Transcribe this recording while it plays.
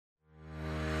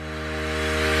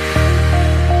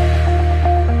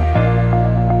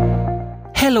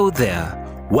Hello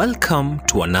there. Welcome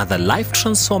to another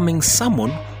life-transforming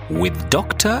sermon with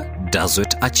Dr.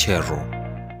 Dazwet Achero.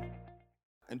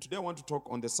 And today I want to talk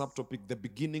on the subtopic, the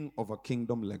beginning of a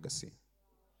kingdom legacy.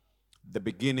 The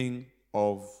beginning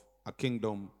of a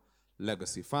kingdom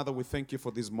legacy. Father, we thank you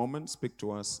for this moment. Speak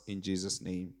to us in Jesus'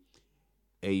 name.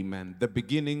 Amen. The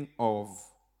beginning of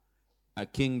a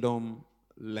kingdom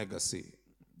legacy.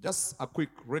 Just a quick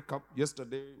recap.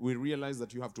 Yesterday, we realized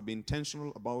that you have to be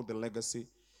intentional about the legacy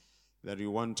that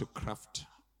you want to craft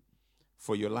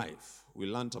for your life. We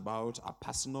learned about a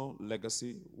personal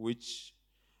legacy, which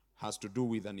has to do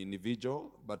with an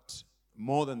individual, but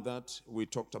more than that, we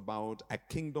talked about a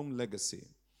kingdom legacy,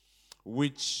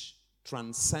 which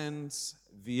transcends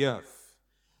the earth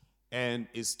and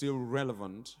is still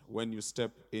relevant when you step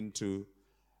into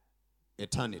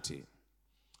eternity.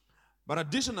 But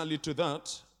additionally to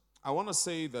that, I want to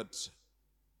say that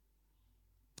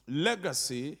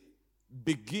legacy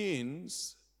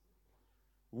begins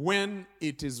when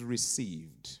it is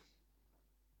received.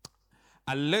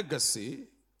 A legacy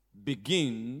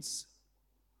begins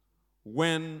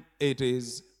when it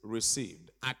is received.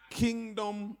 A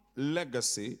kingdom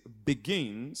legacy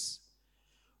begins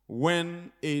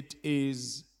when it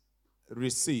is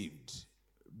received.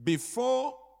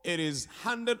 Before it is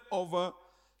handed over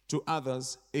to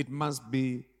others, it must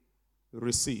be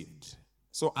received.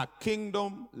 So a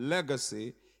kingdom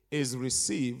legacy is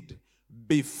received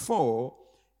before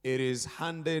it is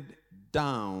handed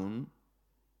down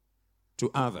to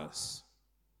others.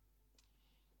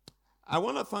 I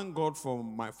want to thank God for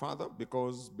my father,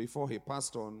 because before he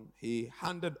passed on, he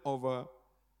handed over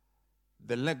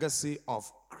the legacy of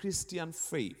Christian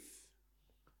faith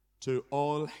to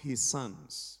all his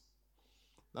sons.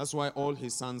 That's why all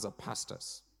his sons are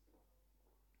pastors.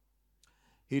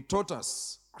 He taught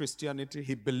us Christianity.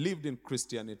 He believed in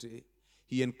Christianity.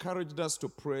 He encouraged us to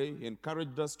pray. He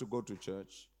encouraged us to go to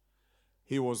church.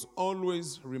 He was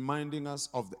always reminding us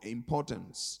of the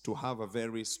importance to have a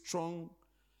very strong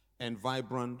and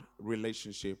vibrant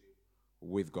relationship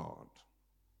with God.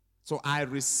 So I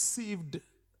received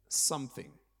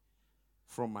something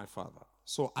from my father.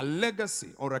 So a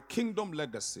legacy or a kingdom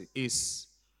legacy is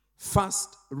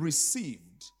first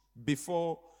received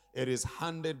before it is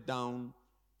handed down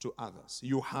to others.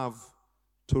 You have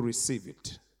to receive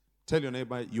it. Tell your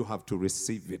neighbor, you have to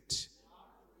receive it.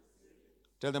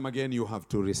 Tell them again, you have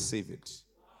to receive it.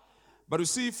 But you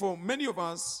see, for many of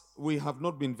us, we have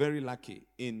not been very lucky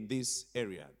in this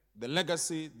area. The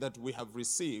legacy that we have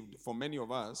received for many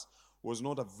of us was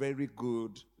not a very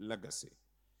good legacy.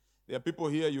 There are people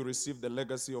here, you received the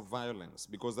legacy of violence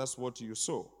because that's what you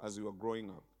saw as you were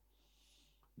growing up.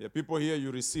 There are people here,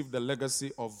 you received the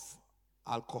legacy of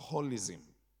alcoholism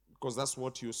because that's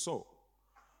what you saw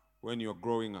when you were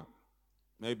growing up.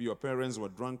 Maybe your parents were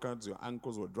drunkards, your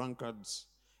uncles were drunkards.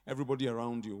 Everybody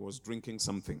around you was drinking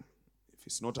something. If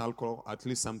it's not alcohol, at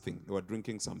least something. They were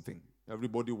drinking something.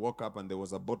 Everybody woke up and there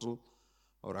was a bottle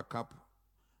or a cup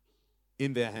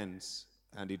in their hands,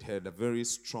 and it had a very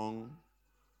strong,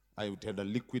 it had a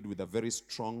liquid with a very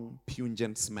strong,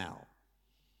 pungent smell.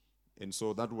 And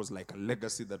so that was like a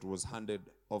legacy that was handed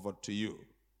over to you.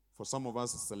 For some of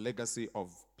us, it's a legacy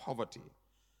of poverty.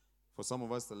 For some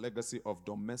of us, the legacy of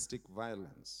domestic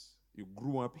violence. You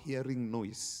grew up hearing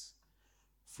noise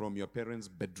from your parents'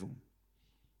 bedroom.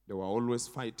 They were always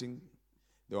fighting.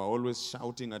 They were always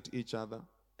shouting at each other.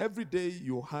 Every day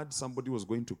you heard somebody was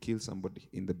going to kill somebody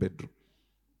in the bedroom.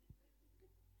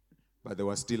 But they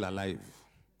were still alive.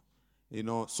 You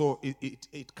know, so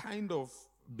it kind of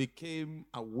became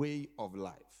a way of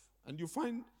life. And you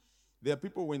find there are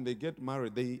people, when they get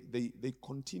married, they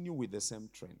continue with the same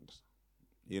trend.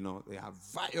 You know, they have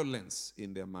violence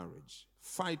in their marriage,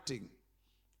 fighting,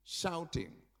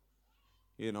 shouting,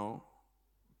 you know,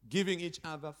 giving each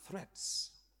other threats,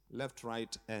 left,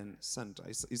 right, and center.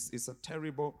 It's a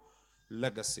terrible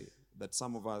legacy that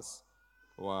some of us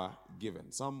were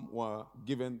given. Some were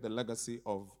given the legacy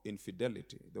of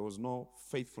infidelity. There was no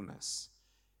faithfulness,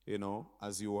 you know,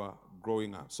 as you were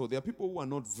growing up. So there are people who are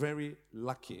not very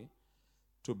lucky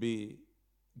to be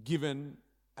given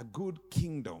a good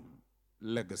kingdom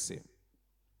legacy.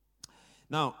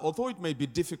 Now, although it may be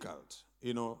difficult,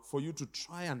 you know, for you to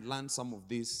try and learn some of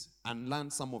these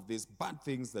bad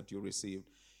things that you received,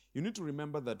 you need to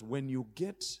remember that when you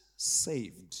get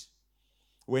saved,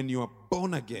 when you are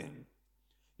born again,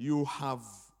 you have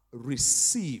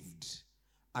received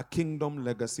a kingdom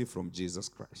legacy from Jesus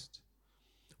Christ.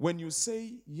 When you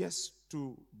say yes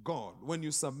to God, when you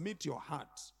submit your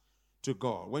heart to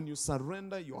God, when you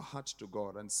surrender your heart to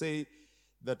God and say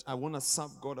that I want to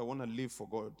serve God, I want to live for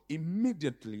God,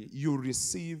 immediately you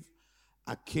receive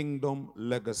a kingdom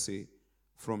legacy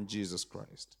from Jesus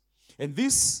Christ. And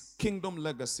this kingdom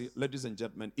legacy, ladies and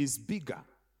gentlemen, is bigger.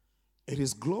 It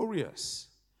is glorious.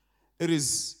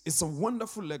 It's a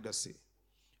wonderful legacy.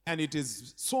 And it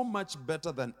is so much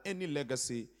better than any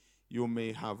legacy you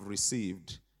may have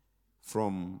received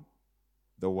from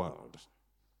the world.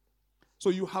 So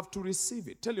you have to receive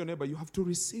it. Tell your neighbor, you have to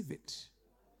receive it.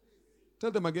 Tell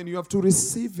them again, you have to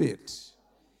receive it.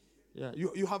 Yeah,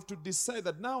 you have to decide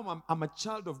that now I'm a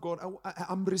child of God.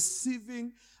 I'm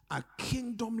receiving a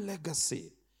kingdom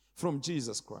legacy from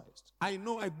Jesus Christ. I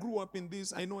know I grew up in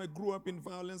this. I know I grew up in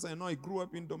violence. I know I grew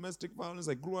up in domestic violence.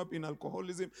 I grew up in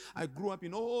alcoholism. I grew up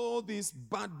in all these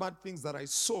bad things that I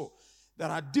saw that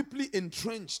are deeply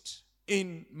entrenched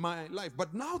in my life.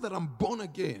 But now that I'm born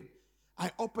again,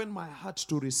 I open my heart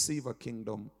to receive a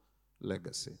kingdom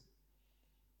legacy.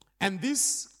 And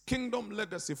this kingdom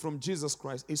legacy from Jesus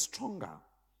Christ is stronger.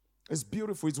 It's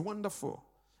beautiful. It's wonderful.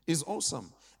 It's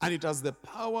awesome. And it has the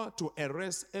power to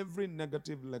erase every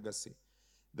negative legacy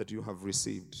that you have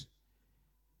received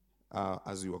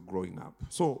as you are growing up.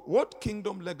 So what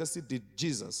kingdom legacy did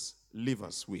Jesus leave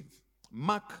us with?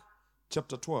 Mark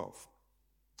chapter 12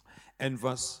 and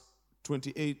verse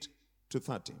 28 to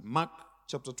 30. Mark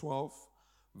chapter 12,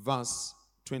 verse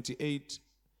 28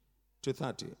 to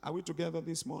 30. Are we together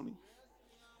this morning?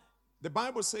 The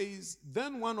Bible says,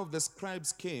 then one of the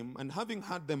scribes came, and having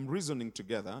heard them reasoning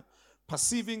together,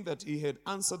 perceiving that he had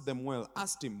answered them well,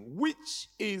 asked him, which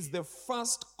is the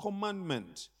first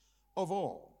commandment of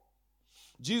all?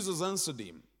 Jesus answered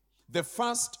him, the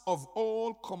first of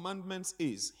all commandments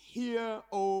is, hear,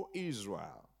 O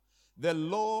Israel, the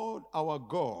Lord our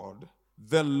God,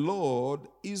 the Lord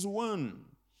is one.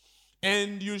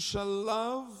 And you shall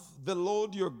love the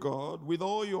Lord your God with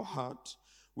all your heart,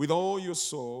 with all your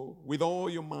soul, with all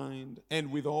your mind,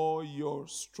 and with all your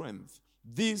strength.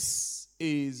 This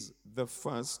is the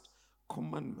first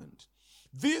commandment.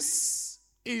 This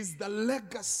is the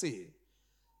legacy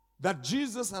that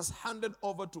Jesus has handed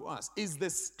over to us, is the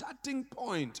starting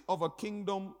point of a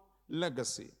kingdom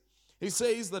legacy. He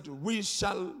says that we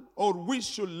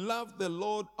should love the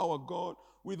Lord our God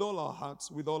with all our hearts,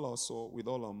 with all our soul, with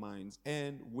all our minds,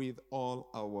 and with all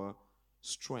our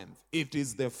strength. It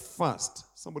is the first.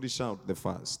 Somebody shout the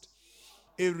first.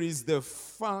 It is the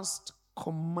first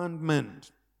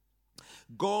commandment.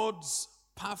 God's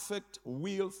perfect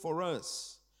will for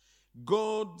us,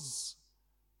 God's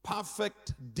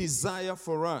perfect desire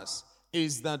for us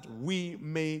is that we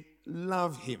may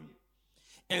love him.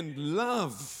 And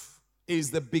love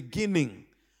is the beginning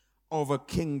of a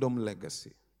kingdom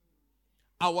legacy.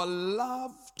 Our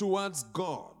love towards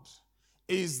God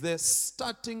is the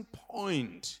starting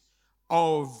point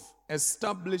of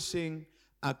establishing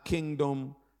a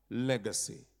kingdom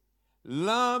legacy.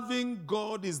 Loving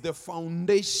God is the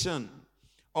foundation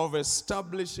of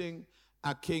establishing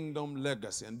a kingdom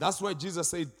legacy. And that's why Jesus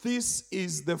said, this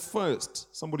is the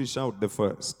first. Somebody shout the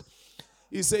first.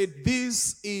 He said,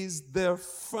 this is the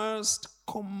first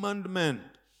commandment.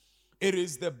 It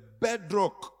is the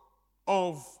bedrock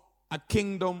of a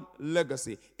kingdom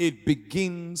legacy. It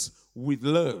begins with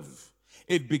love.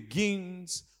 It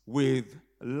begins with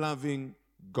loving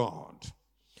God.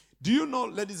 Do you know,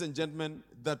 ladies and gentlemen,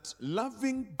 that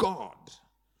loving God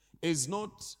is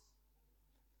not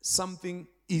something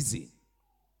easy?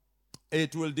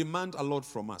 It will demand a lot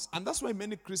from us. And that's why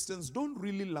many Christians don't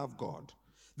really love God.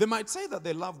 They might say that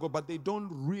they love God, but they don't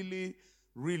really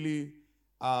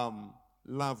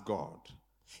love God.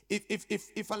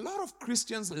 If a lot of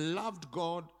Christians loved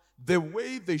God the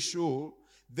way they should,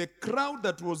 the crowd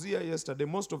that was here yesterday,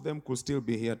 most of them could still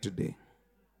be here today.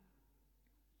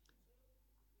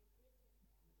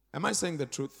 Am I saying the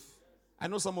truth? I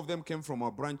know some of them came from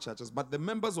our branch churches, but the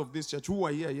members of this church who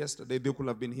were here yesterday, they could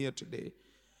have been here today.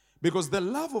 Because the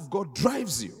love of God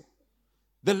drives you.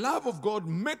 The love of God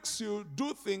makes you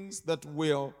do things that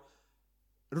will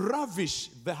ravish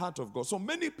the heart of God. So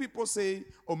many people say,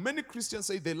 or many Christians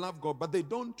say they love God, but they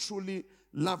don't truly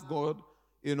love God,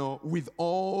 with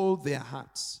all their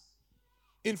hearts.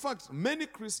 In fact, many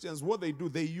Christians, what they do,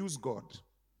 they use God.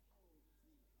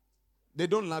 They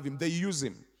don't love him, they use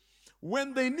him.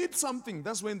 When they need something,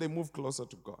 that's when they move closer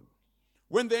to God.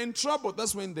 When they're in trouble,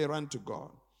 that's when they run to God.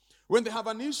 When they have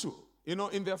an issue,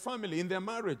 in their family, in their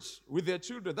marriage, with their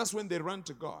children, that's when they run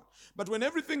to God. But when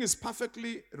everything is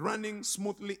perfectly running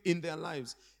smoothly in their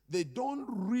lives, they don't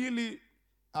really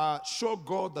show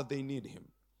God that they need him.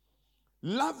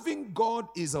 Loving God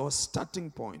is our starting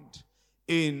point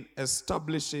in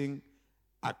establishing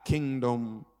a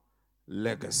kingdom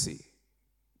legacy.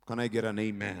 Can I get an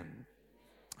amen?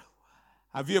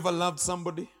 Have you ever loved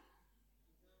somebody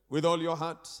with all your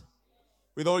heart,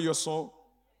 with all your soul,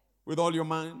 with all your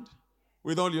mind,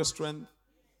 with all your strength.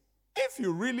 If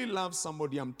you really love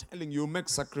somebody, I'm telling you, make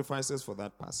sacrifices for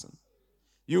that person.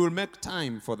 You will make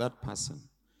time for that person.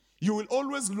 You will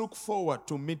always look forward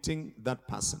to meeting that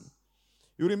person.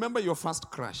 You remember your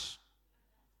first crush?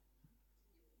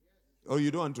 Or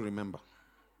you don't want to remember?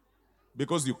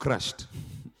 Because you crashed.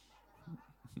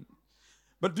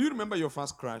 But do you remember your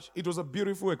first crush? It was a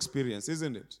beautiful experience,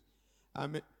 isn't it? I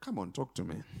mean, come on, talk to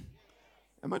me.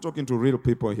 Am I talking to real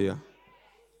people here?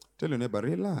 Tell your neighbor,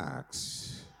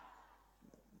 relax.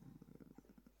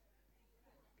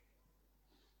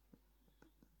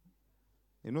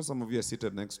 You know, some of you are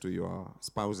seated next to your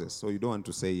spouses, so you don't want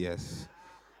to say yes.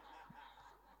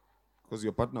 Because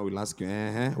your partner will ask you,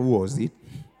 who was it?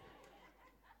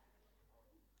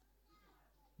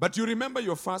 But you remember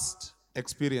your first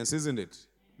experience, isn't it?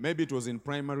 Maybe it was in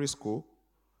primary school,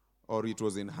 or it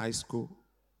was in high school,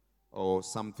 or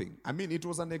something. I mean, it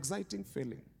was an exciting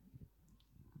feeling.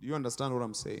 Do you understand what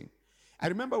I'm saying? I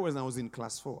remember when I was in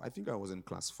class 4. I think I was in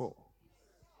class 4.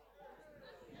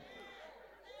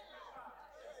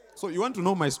 So you want to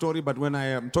know my story, but when I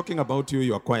am talking about you,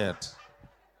 you are quiet.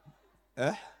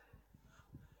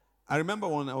 I remember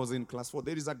when I was in class 4,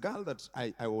 there is a girl that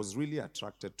I was really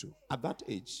attracted to at that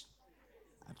age,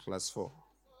 at class 4.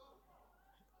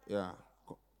 Yeah.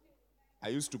 I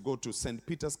used to go to St.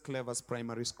 Peter's Clever's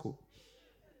primary school.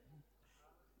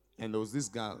 And there was this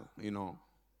girl, you know,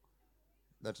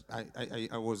 that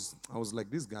I was like,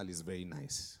 this girl is very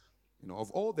nice. You know, of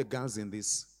all the girls in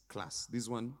this class, this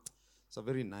one is a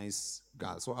very nice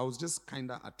girl. So I was just kind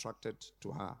of attracted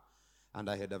to her. And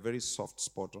I had a very soft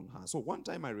spot on her. So one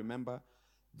time I remember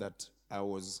that I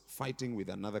was fighting with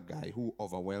another guy who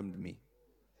overwhelmed me.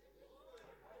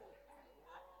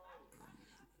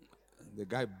 The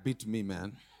guy beat me,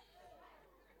 man.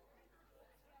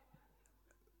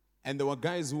 And there were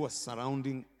guys who were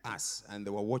surrounding us and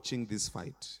they were watching this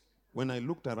fight. When I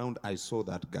looked around, I saw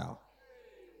that girl.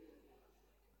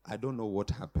 I don't know what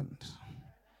happened.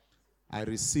 I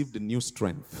received new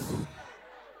strength.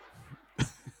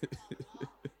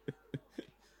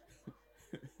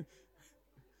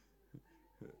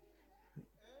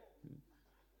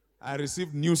 I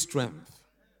received new strength.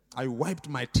 I wiped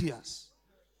my tears.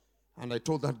 And I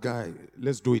told that guy,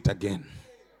 let's do it again.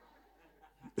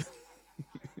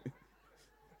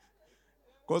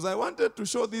 Because I wanted to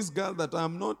show this girl that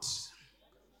I'm not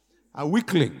a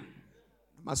weakling.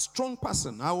 I'm a strong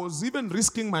person. I was even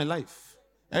risking my life.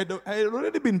 I had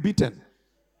already been beaten.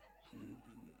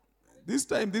 This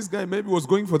time, this guy maybe was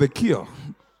going for the kill.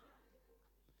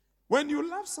 When you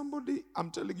love somebody,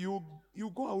 I'm telling you,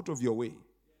 you go out of your way,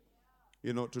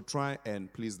 you know, to try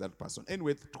and please that person.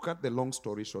 Anyway, to cut the long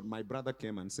story short, my brother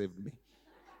came and saved me.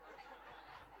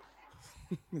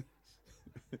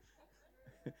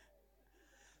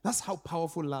 That's how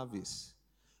powerful love is.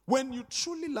 When you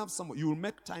truly love someone, you will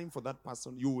make time for that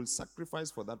person. You will sacrifice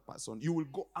for that person. You will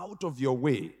go out of your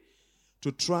way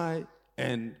to try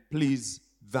and please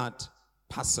that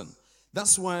person.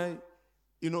 That's why,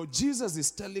 you know, Jesus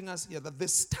is telling us here that the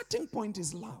starting point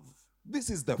is love. This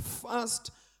is the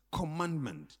first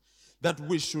commandment, that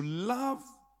we should love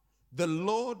the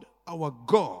Lord our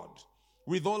God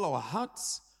with all our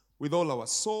hearts, with all our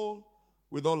soul,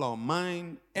 with all our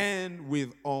mind, and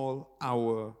with all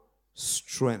our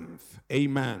strength.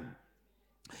 Amen.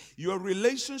 Your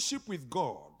relationship with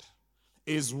God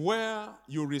is where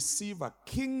you receive a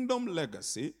kingdom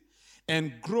legacy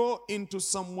and grow into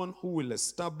someone who will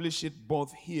establish it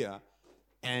both here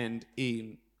and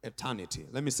in eternity.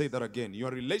 Let me say that again.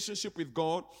 Your relationship with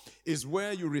God is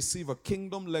where you receive a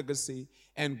kingdom legacy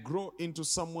and grow into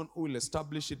someone who will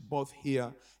establish it both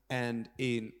here and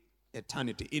in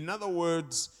eternity. In other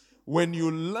words, when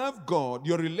you love God,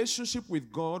 your relationship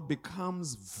with God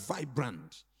becomes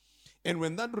vibrant. And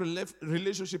when that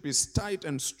relationship is tight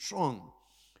and strong,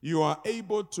 you are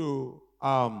able to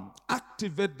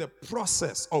activate the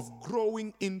process of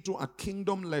growing into a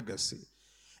kingdom legacy.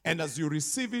 And as you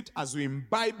receive it, as you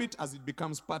imbibe it, as it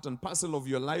becomes part and parcel of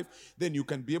your life, then you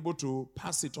can be able to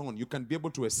pass it on. You can be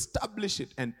able to establish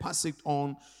it and pass it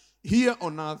on here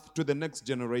on earth to the next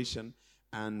generation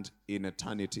and in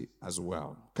eternity as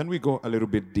well. Can we go a little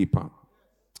bit deeper?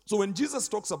 So when Jesus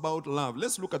talks about love,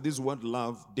 let's look at this word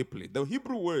love deeply. The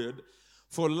Hebrew word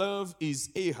for love is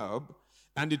ahab,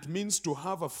 and it means to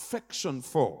have affection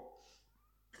for.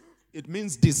 It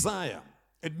means desire.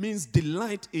 It means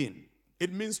delight in.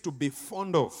 It means to be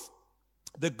fond of.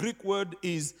 The Greek word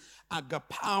is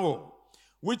agapao,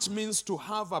 which means to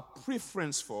have a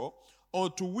preference for or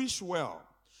to wish well,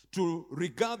 to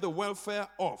regard the welfare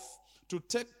of, to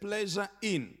take pleasure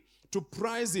in, to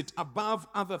prize it above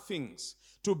other things,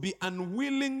 to be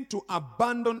unwilling to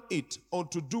abandon it or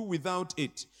to do without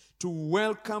it, to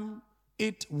welcome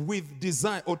it with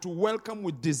desire, or to welcome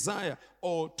with desire,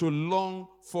 or to long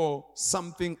for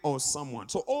something or someone.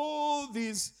 So all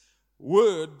these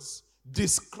words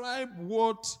describe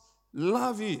what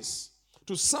love is.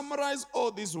 To summarize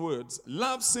all these words,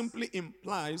 love simply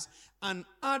implies an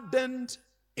ardent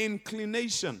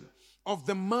inclination of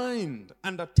the mind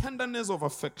and a tenderness of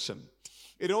affection.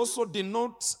 It also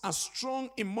denotes a strong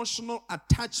emotional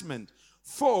attachment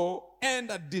for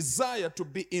and a desire to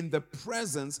be in the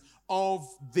presence of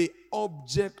the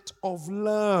object of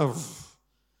love.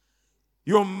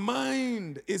 Your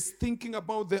mind is thinking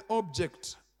about the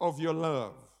object of your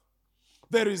love.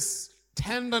 There is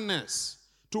tenderness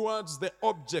towards the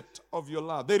object of your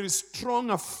love. There is strong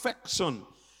affection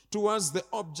towards the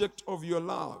object of your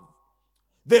love.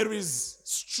 There is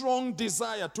strong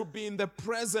desire to be in the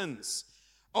presence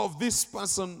of this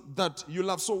person that you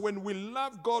love. So when we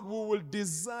love God, we will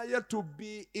desire to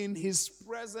be in his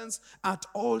presence at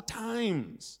all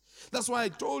times. That's why I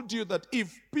told you that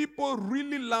if people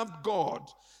really loved God,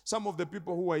 some of the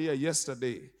people who were here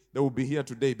yesterday, they will be here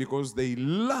today because they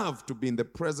love to be in the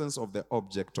presence of the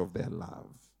object of their love.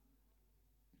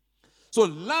 So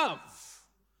love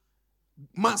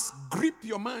must grip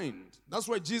your mind. That's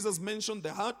why Jesus mentioned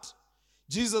the heart.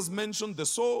 Jesus mentioned the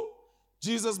soul.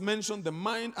 Jesus mentioned the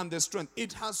mind and the strength.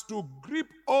 It has to grip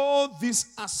all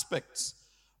these aspects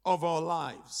of our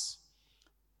lives.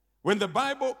 When the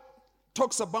Bible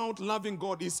talks about loving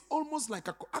God, it's almost like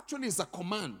actually it's a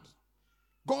command.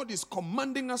 God is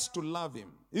commanding us to love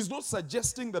him. He's not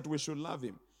suggesting that we should love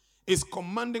him. He's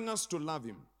commanding us to love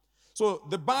him. So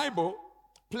the Bible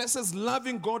places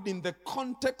loving God in the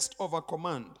context of a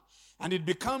command. And it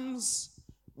becomes,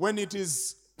 when it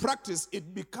is practiced,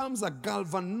 it becomes a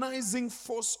galvanizing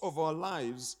force of our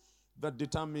lives that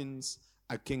determines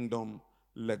a kingdom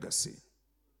legacy.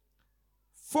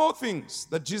 4 things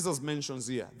that Jesus mentions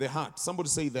here. The heart. Somebody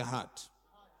say the heart.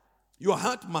 Your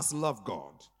heart must love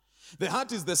God. The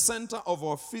heart is the center of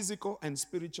our physical and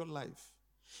spiritual life.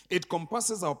 It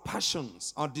compasses our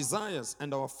passions, our desires,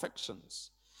 and our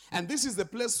affections. And this is the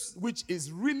place which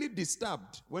is really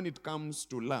disturbed when it comes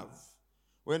to love.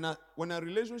 When a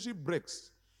relationship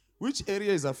breaks, which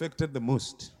area is affected the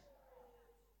most?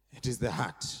 It is the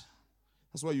heart.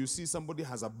 That's why you see somebody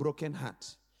has a broken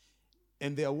heart.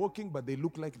 And they are walking, but they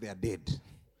look like they are dead.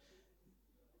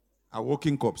 A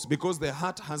walking corpse. Because their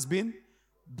heart has been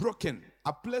broken.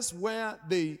 A place where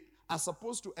they are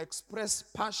supposed to express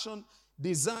passion,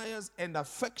 desires, and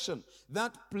affection.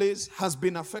 That place has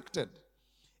been affected.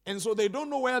 And so they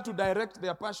don't know where to direct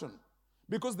their passion.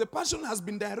 Because the passion has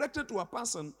been directed to a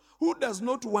person who does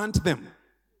not want them.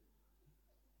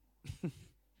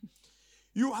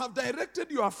 You have directed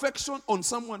your affection on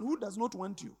someone who does not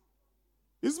want you.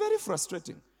 It's very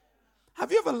frustrating.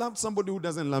 Have you ever loved somebody who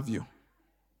doesn't love you?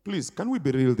 Please, can we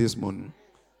be real this morning?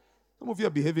 Some of you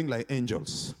are behaving like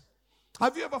angels.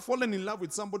 Have you ever fallen in love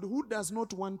with somebody who does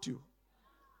not want you?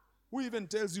 Who even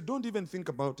tells you, don't even think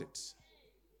about it.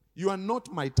 You are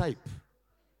not my type.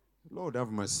 Lord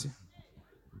have mercy.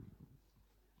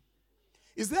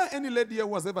 Is there any lady here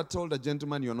who has ever told a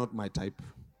gentleman, you're not my type?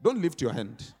 Don't lift your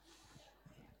hand.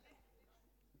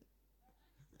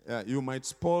 You might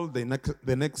spoil the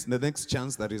next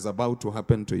chance that is about to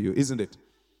happen to you, isn't it?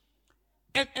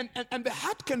 And the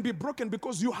heart can be broken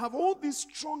because you have all these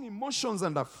strong emotions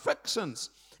and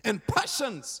affections and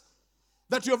passions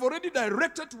that you have already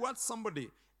directed towards somebody,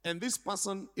 and this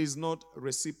person is not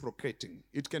reciprocating.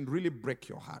 It can really break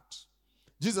your heart.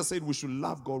 Jesus said we should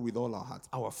love God with all our hearts.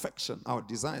 Our affection, our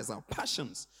desires, our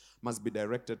passions must be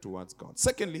directed towards God.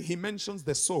 Secondly, he mentions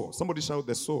the soul. Somebody shout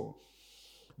the soul.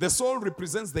 The soul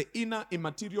represents the inner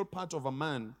immaterial part of a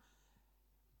man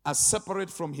as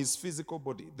separate from his physical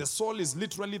body. The soul is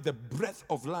literally the breath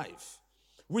of life,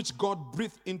 which God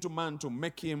breathed into man to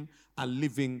make him a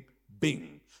living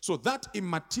being. So that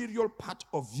immaterial part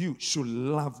of you should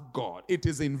love God. It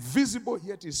is invisible,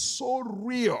 yet is so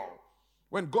real.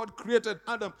 When God created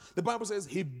Adam, the Bible says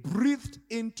he breathed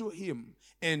into him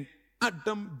and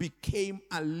Adam became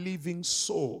a living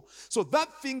soul. So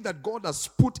that thing that God has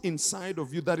put inside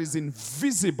of you that is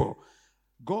invisible,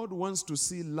 God wants to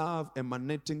see love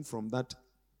emanating from that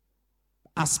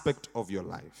aspect of your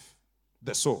life,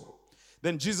 the soul.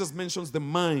 Then Jesus mentions the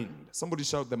mind. Somebody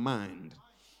shout the mind.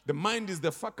 The mind is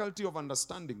the faculty of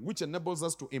understanding, which enables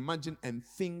us to imagine and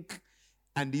think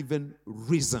and even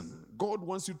reason. God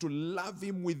wants you to love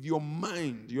him with your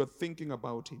mind. You're thinking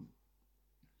about him.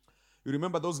 You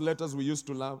remember those letters we used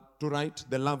to write,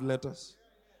 the love letters?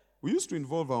 We used to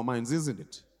involve our minds, isn't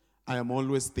it? I am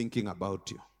always thinking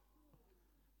about you.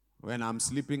 When I'm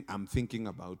sleeping, I'm thinking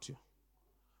about you.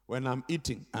 When I'm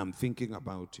eating, I'm thinking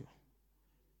about you.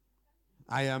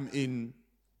 I am in,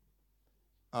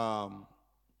 right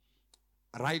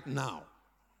now,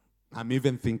 I'm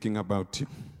even thinking about you.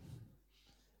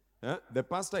 Yeah? The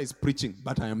pastor is preaching,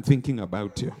 but I am thinking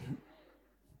about you.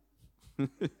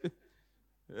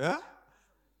 Yeah?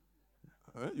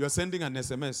 You're sending an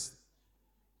SMS.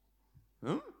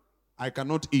 Huh? I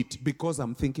cannot eat because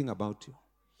I'm thinking about you.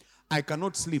 I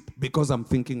cannot sleep because I'm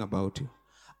thinking about you.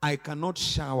 I cannot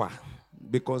shower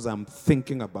because I'm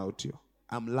thinking about you.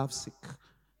 I'm lovesick.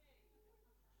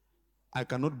 I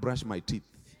cannot brush my teeth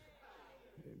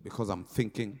because I'm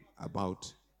thinking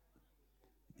about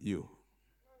you.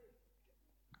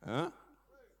 Huh?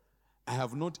 I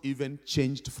have not even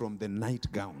changed from the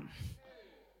nightgown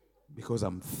because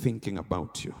I'm thinking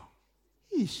about you.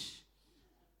 Eesh.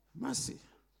 Mercy.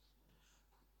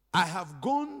 I have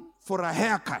gone for a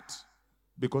haircut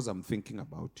because I'm thinking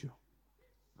about you.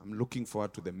 I'm looking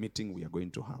forward to the meeting we are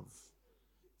going to have.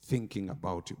 Thinking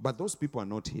about you. But those people are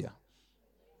not here.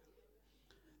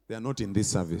 They are not in this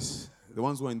service. The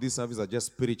ones who are in this service are just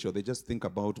spiritual. They just think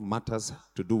about matters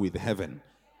to do with heaven.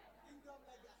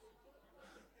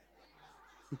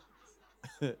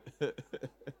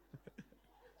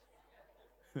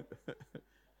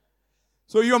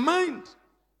 So your mind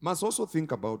must also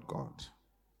think about God.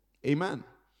 Amen.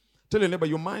 Tell your neighbor,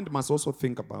 your mind must also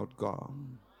think about God.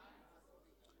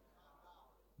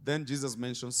 Then Jesus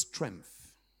mentions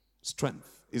strength.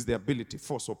 Strength is the ability,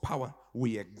 force, or power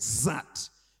we exert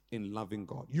in loving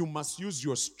God. You must use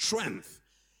your strength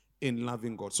in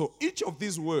loving God. So each of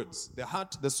these words, the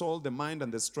heart, the soul, the mind,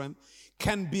 and the strength,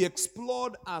 can be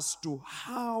explored as to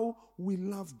how we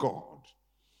love God.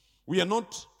 We are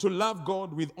not to love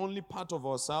God with only part of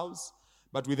ourselves,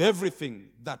 but with everything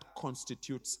that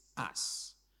constitutes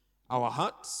us. Our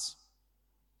hearts,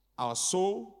 our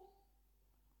soul,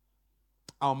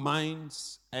 our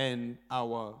minds, and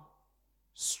our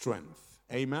strength.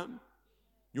 Amen?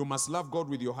 You must love God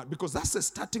with your heart because that's the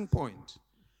starting point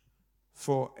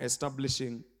for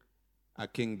establishing a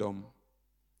kingdom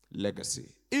legacy.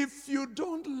 If you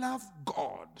don't love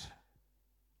God,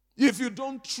 if you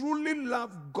don't truly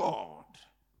love God,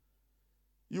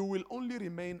 you will only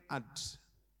remain at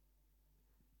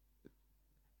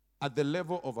the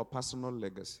level of a personal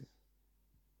legacy.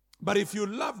 But if you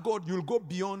love God, you'll go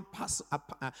beyond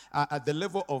at the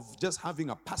level of just having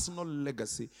a personal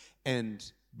legacy and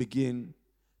begin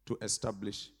to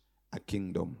establish a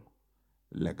kingdom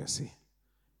legacy.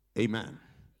 Amen.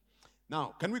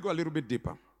 Now, can we go a little bit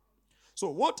deeper? So,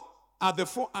 what are the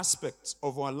 4 aspects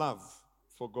of our love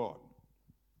for God?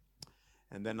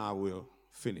 And then I will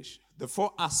finish. The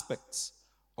 4 aspects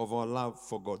of our love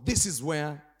for God. This is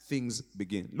where things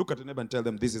begin. Look at the neighbor and tell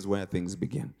them this is where things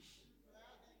begin.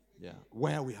 Yeah,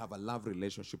 where we have a love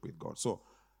relationship with God. So,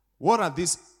 what are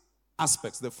these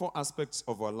aspects? The 4 aspects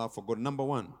of our love for God. Number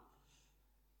 1,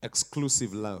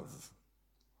 exclusive love.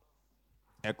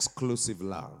 Exclusive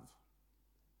love.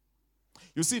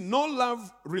 You see, no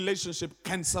love relationship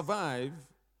can survive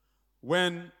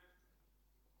when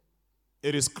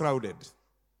it is crowded.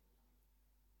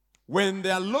 When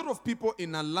there are a lot of people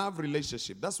in a love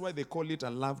relationship, that's why they call it a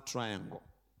love triangle.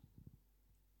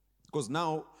 Because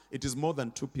now it is more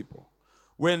than 2 people.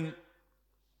 When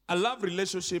a love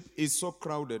relationship is so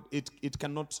crowded, it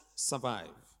cannot survive.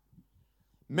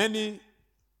 Many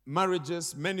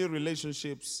marriages, many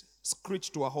relationships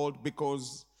screech to a halt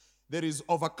because there is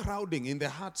overcrowding in the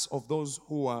hearts of those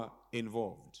who are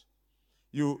involved.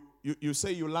 You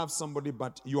say you love somebody,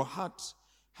 but your heart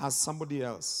has somebody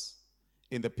else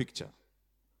in the picture.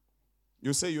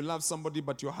 You say you love somebody,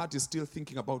 but your heart is still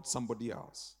thinking about somebody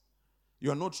else.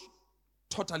 You are not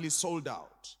totally sold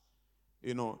out,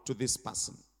 to this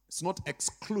person. It's not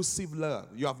exclusive love.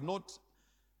 You have not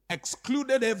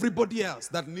excluded everybody else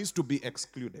that needs to be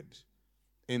excluded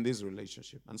in this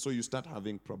relationship. And so you start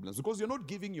having problems because you're not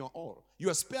giving your all. You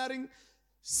are sparing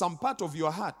some part of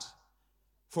your heart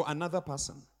for another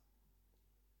person.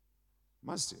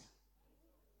 Mercy.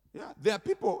 Yeah, there are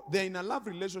people, they're in a love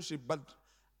relationship, but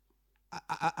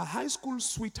a high school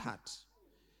sweetheart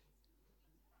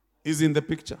is in the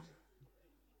picture.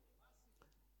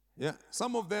 Yeah,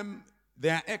 some of them,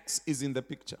 their ex is in the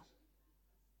picture.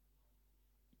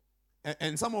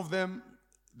 And some of them,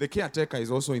 the caretaker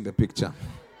is also in the picture.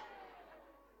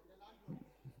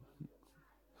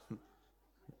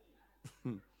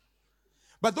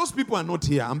 But those people are not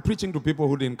here. I'm preaching to people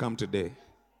who didn't come today.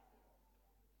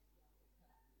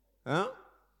 Huh?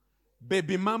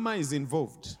 Baby mama is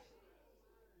involved.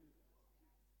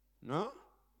 No?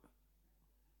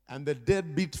 And the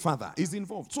deadbeat father is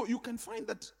involved. So you can find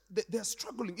that they're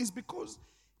struggling. It's because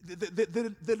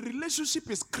the relationship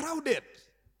is crowded.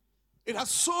 It has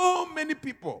so many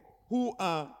people who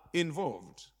are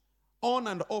involved. On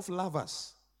and off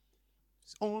lovers.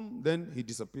 On, then he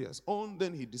disappears. On,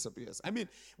 then he disappears. I mean,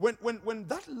 when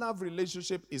that love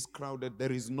relationship is crowded,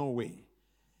 there is no way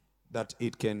that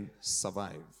it can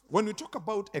survive. When we talk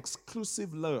about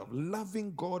exclusive love,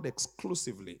 loving God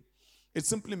exclusively, it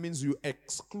simply means you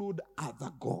exclude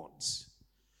other gods.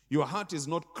 Your heart is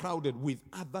not crowded with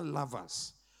other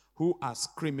lovers who are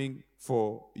screaming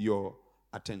for your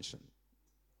attention.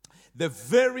 The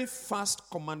very first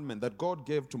commandment that God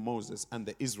gave to Moses and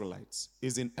the Israelites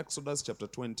is in Exodus chapter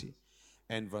 20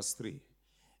 and verse 3.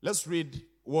 Let's read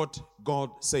what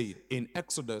God said in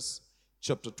Exodus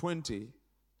chapter 20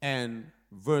 and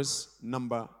verse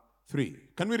number 3.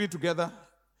 Can we read together?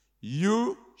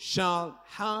 You shall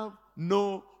have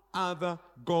no other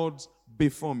gods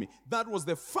before me. That was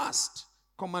the first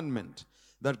commandment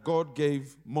that God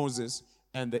gave Moses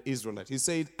and the Israelites. He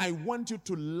said, I want you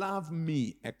to love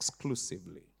me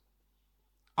exclusively.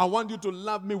 I want you to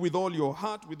love me with all your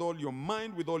heart, with all your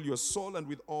mind, with all your soul, and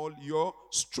with all your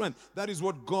strength. That is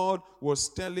what God was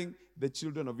telling the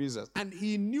children of Israel. And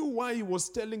he knew why he was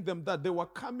telling them that. They were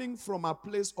coming from a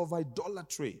place of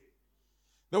idolatry.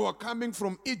 They were coming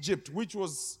from Egypt, which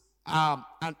was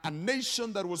a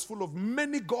nation that was full of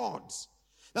many gods.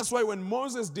 That's why when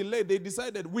Moses delayed, they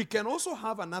decided we can also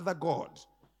have another God.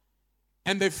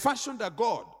 And they fashioned a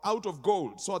god out of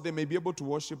gold so they may be able to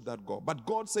worship that God. But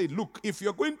God said, look, if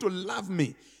you're going to love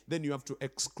me, then you have to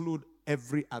exclude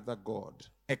every other god.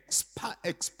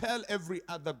 Expel every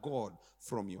other god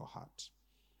from your heart.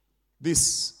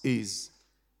 This is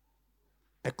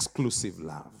exclusive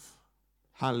love.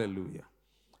 Hallelujah.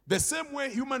 The same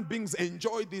way human beings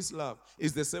enjoy this love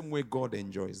is the same way God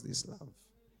enjoys this love.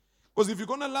 Because if you're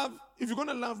gonna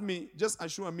love me, just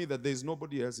assure me that there's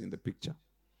nobody else in the picture.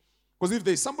 Because if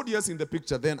there's somebody else in the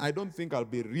picture, then I don't think I'll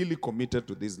be really committed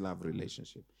to this love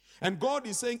relationship. And God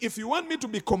is saying, if you want me to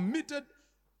be committed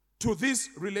to this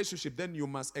relationship, then you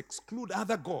must exclude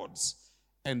other gods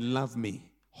and love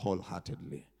me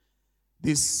wholeheartedly.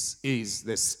 This is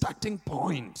the starting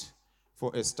point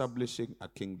for establishing a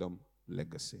kingdom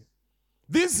legacy.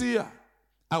 This year,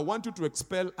 I want you to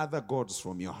expel other gods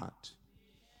from your heart.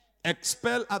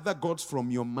 Expel other gods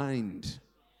from your mind.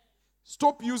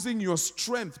 Stop using your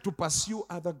strength to pursue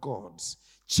other gods.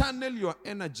 Channel your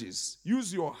energies.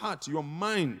 Use your heart, your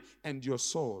mind, and your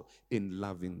soul in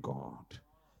loving God.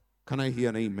 Can I hear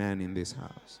an amen in this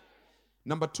house?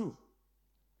 Number 2.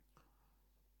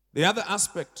 The other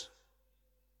aspect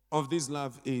of this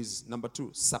love is, number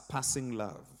 2, surpassing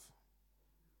love.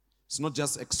 It's not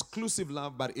just exclusive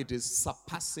love, but it is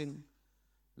surpassing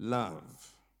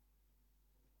love.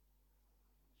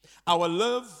 Our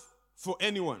love for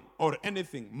anyone or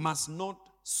anything must not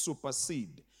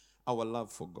supersede our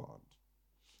love for God.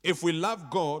 If we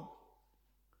love God,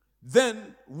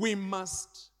 then we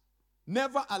must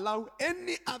never allow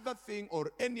any other thing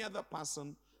or any other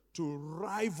person to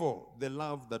rival the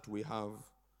love that we have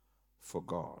for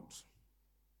God.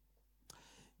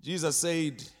 Jesus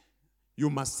said, you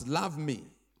must love me.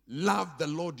 Love the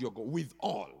Lord your God with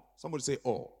all. Somebody say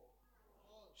all.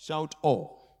 Shout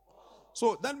all.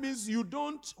 So that means you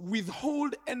don't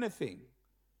withhold anything.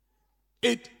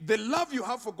 The love you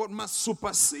have for God must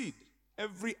supersede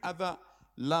every other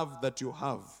love that you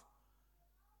have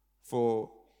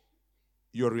for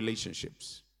your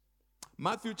relationships.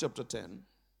 Matthew chapter 10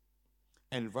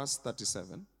 and verse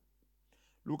 37.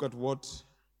 Look at what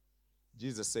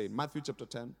Jesus said. Matthew chapter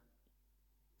 10,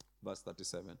 verse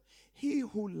 37. He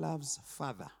who loves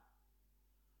father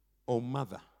or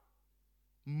mother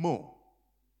more.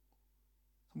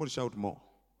 Somebody shout more.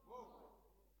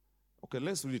 Okay,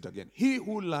 let's read it again. He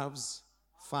who loves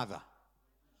father.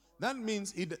 That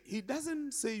means he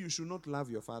doesn't say you should not love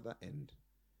your father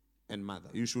and mother.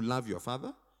 You should love your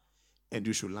father and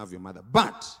you should love your mother.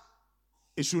 But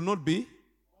it should not be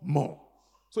more.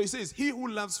 So he says, he who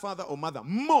loves father or mother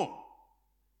more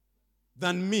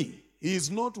than me, he is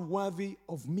not worthy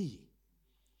of me.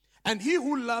 And he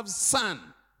who loves son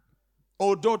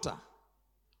or daughter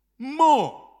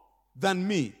more than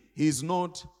me, he is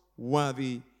not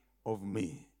worthy of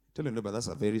me. Tell your neighbor, that's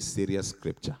a very serious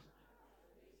scripture.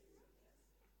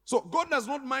 So God does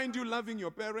not mind you loving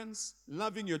your parents,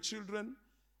 loving your children,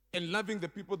 and loving the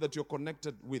people that you're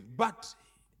connected with. But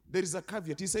there is a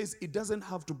caveat. He says it doesn't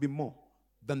have to be more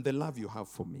than the love you have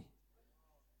for me.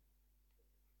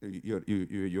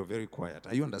 You're very quiet.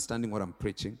 Are you understanding what I'm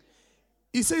preaching?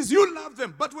 He says, you love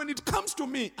them. But when it comes to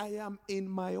me, I am in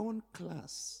my own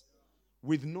class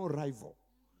with no rival.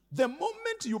 The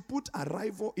moment you put a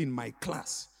rival in my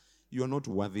class, you're not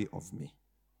worthy of me.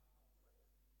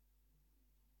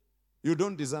 You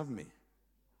don't deserve me.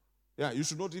 Yeah, you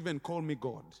should not even call me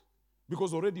God,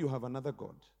 because already you have another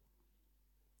God.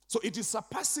 So it is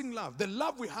surpassing love. The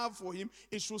love we have for him,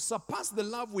 it should surpass the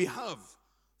love we have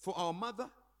for our mother,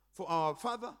 for our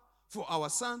father, for our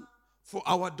son, for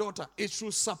our daughter. It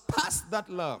should surpass that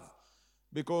love,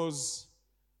 because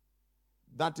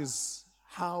that is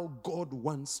how God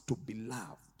wants to be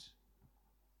loved.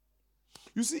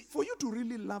 You see, for you to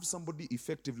really love somebody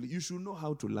effectively, you should know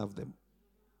how to love them.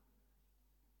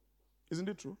 Isn't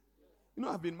it true? You know,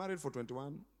 I've been married for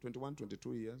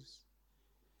 22 years.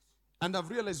 And I've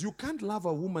realized you can't love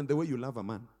a woman the way you love a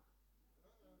man.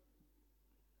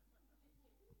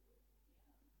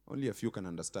 Only a few can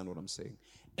understand what I'm saying.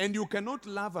 And you cannot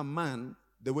love a man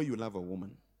the way you love a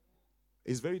woman.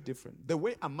 It's very different. The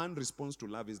way a man responds to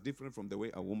love is different from the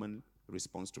way a woman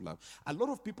responds to love. A lot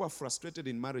of people are frustrated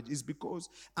in marriage is because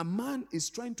a man is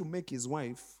trying to make his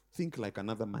wife think like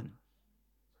another man.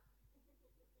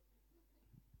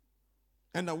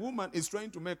 And a woman is trying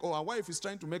to make, or a wife is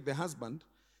trying to make the husband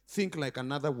think like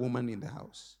another woman in the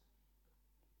house.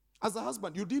 As a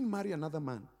husband, you didn't marry another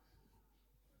man.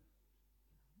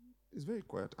 It's very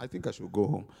quiet. I think I should go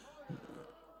home.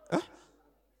 Huh?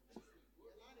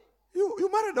 You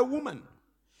married a woman.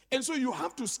 And so you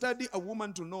have to study a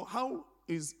woman to know how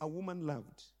is a woman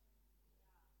loved.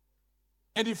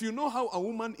 And if you know how a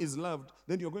woman is loved,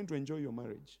 then you're going to enjoy your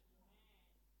marriage.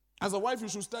 As a wife, you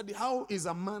should study how is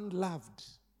a man loved.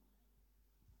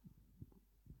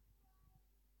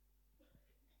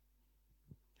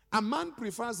 A man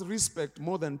prefers respect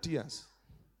more than tears.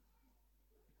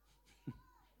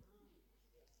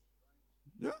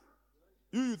 Yeah?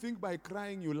 You think by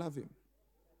crying you love him.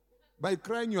 By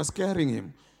crying you are scaring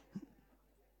him.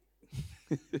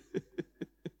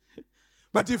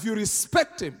 But if you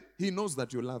respect him, he knows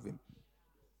that you love him.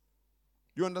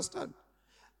 You understand?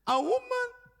 A woman,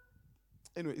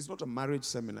 anyway, it's not a marriage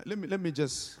seminar. Let me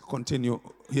just continue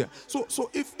here. So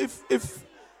if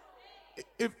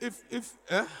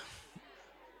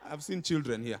I've seen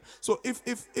children here. So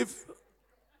if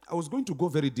I was going to go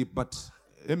very deep, but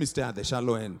let me stay at the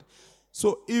shallow end.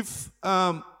 So if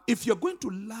you're going to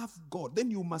love God, then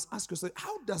you must ask yourself,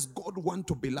 how does God want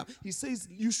to be loved? He says,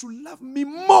 you should love me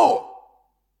more.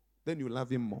 Then you love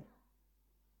him more.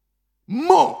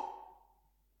 More.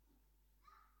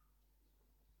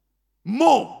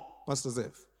 More. Pastor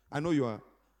Zeph, I know you are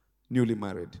newly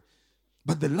married,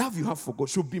 but the love you have for God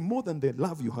should be more than the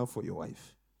love you have for your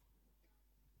wife.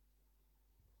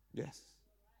 Yes.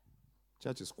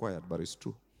 Church is quiet, but it's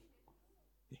true.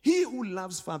 He who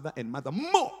loves father and mother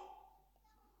more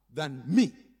than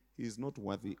me, he is not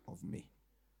worthy of me.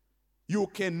 You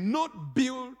cannot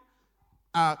build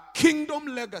a kingdom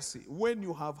legacy when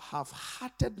you have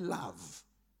half-hearted love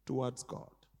towards God.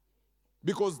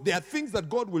 Because there are things that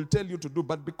God will tell you to do,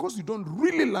 but because you don't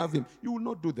really love him, you will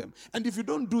not do them. And if you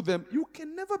don't do them, you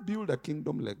can never build a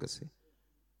kingdom legacy.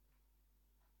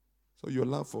 So your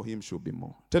love for him should be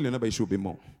more. Tell your neighbor it should be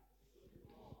more.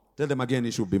 Tell them again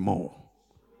it should be more.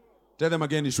 Tell them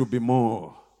again it should be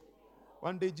more.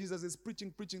 One day Jesus is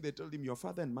preaching. They told him, your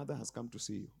father and mother has come to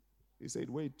see you. He said,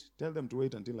 wait, tell them to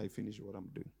wait until I finish what I'm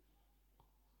doing.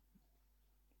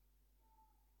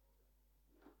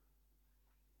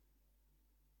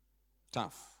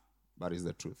 Tough, but it's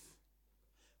the truth.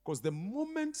 Because the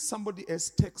moment somebody else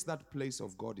takes that place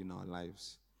of God in our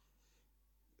lives,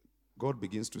 God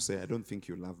begins to say, I don't think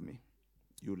you love me.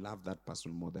 You love that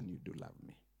person more than you do love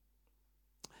me.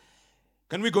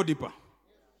 Can we go deeper?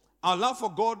 Our love for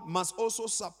God must also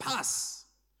surpass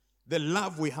the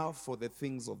love we have for the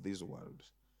things of this world.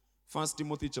 1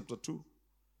 Timothy chapter 2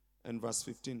 and verse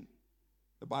 15.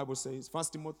 The Bible says, 1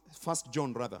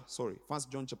 John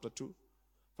chapter 2.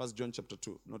 1 John chapter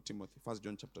 2, not Timothy. 1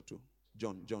 John chapter 2.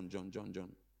 John.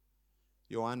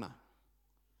 Joanna.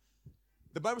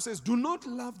 The Bible says, do not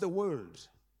love the world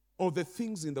or the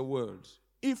things in the world.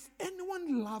 If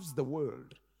anyone loves the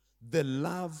world, the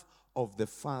love of the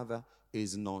Father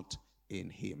is not in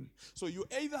him. So you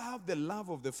either have the love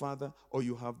of the Father or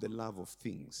you have the love of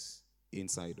things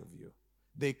inside of you.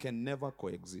 They can never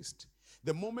coexist.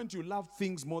 The moment you love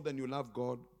things more than you love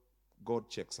God, God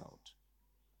checks out.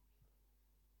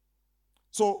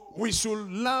 So we should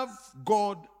love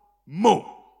God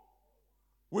more.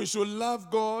 We should love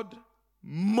God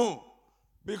more.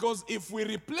 Because if we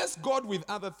replace God with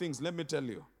other things, let me tell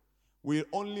you, we'll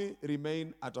only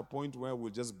remain at a point where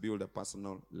we'll just build a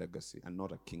personal legacy and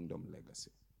not a kingdom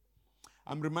legacy.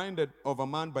 I'm reminded of a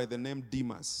man by the name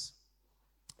Demas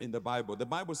in the Bible. The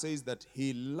Bible says that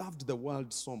he loved the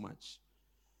world so much.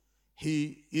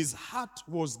 His heart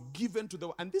was given to the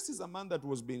world. And this is a man that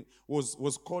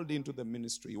was called into the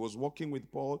ministry. He was working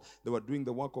with Paul. They were doing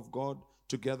the work of God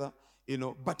together,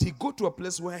 But he got to a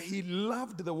place where he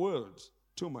loved the world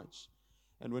too much.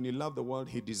 And when he loved the world,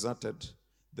 he deserted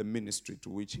the ministry to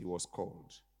which he was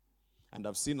called. And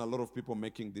I've seen a lot of people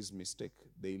making this mistake.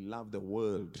 They love the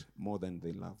world more than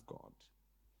they love God.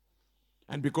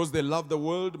 And because they love the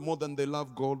world more than they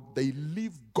love God, they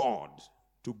leave God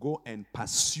to go and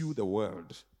pursue the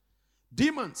world.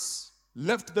 Demons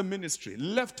left the ministry,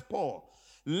 left Paul,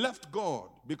 left God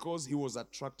because he was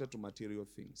attracted to material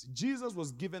things. Jesus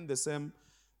was given the same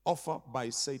offer by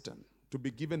Satan to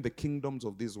be given the kingdoms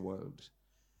of this world.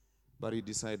 But he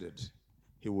decided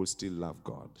he will still love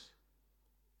God.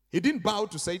 He didn't bow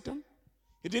to Satan.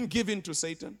 He didn't give in to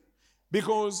Satan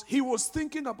because he was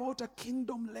thinking about a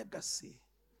kingdom legacy.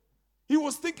 He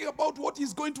was thinking about what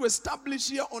he's going to establish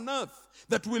here on earth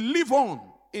that will live on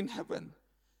in heaven.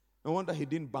 No wonder he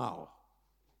didn't bow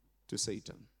to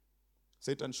Satan.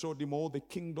 Satan showed him all the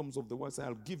kingdoms of the world. Said,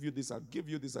 I'll give you this, I'll give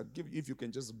you this, I'll give you. If you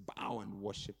can just bow and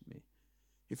worship me.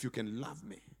 If you can love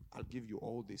me, I'll give you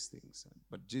all these things.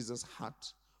 But Jesus'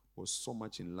 heart was so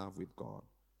much in love with God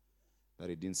that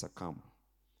he didn't succumb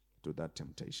to that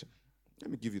temptation.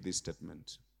 Let me give you this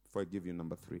statement before I give you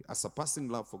number 3. A surpassing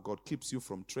love for God keeps you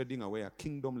from trading away a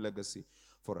kingdom legacy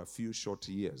for a few short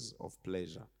years of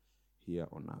pleasure here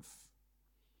on earth.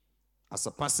 A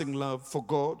surpassing love for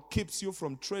God keeps you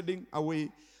from trading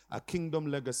away a kingdom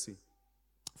legacy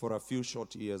for a few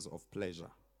short years of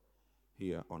pleasure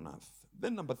here on earth.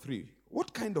 Then number 3,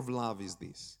 what kind of love is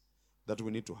this that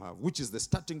we need to have, which is the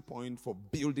starting point for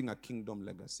building a kingdom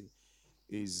legacy,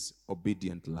 is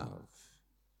obedient love.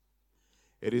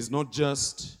 It is not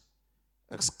just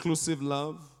exclusive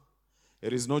love.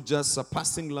 It is not just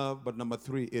surpassing love, but number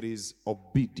 3, it is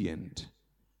obedient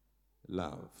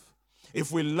love.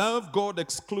 If we love God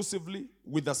exclusively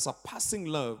with a surpassing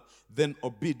love, then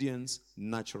obedience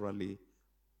naturally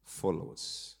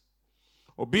follows.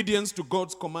 Obedience to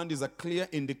God's command is a clear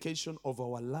indication of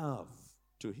our love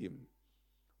to Him.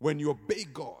 When you obey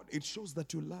God, it shows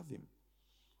that you love Him.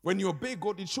 When you obey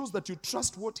God, it shows that you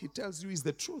trust what He tells you is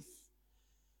the truth.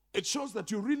 It shows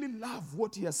that you really love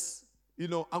what He has,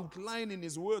 outlined in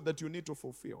His word that you need to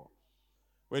fulfill.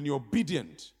 When you're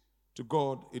obedient to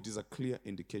God, it is a clear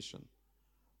indication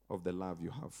of the love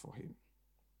you have for Him.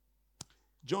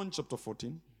 John chapter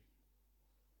 14,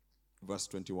 verse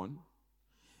 21.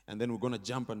 And then we're going to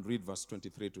jump and read verse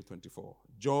 23 to 24.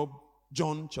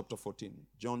 John chapter 14,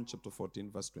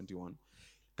 verse 21.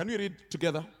 Can we read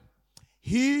together?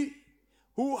 He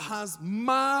who has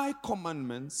my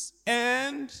commandments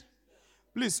and,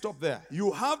 please stop there.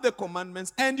 You have the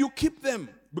commandments and you keep them,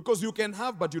 because you can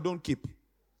have but you don't keep.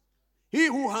 He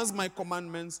who has my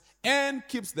commandments and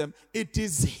keeps them, it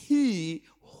is he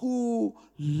who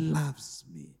loves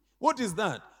me. What is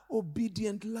that?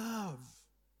 Obedient love.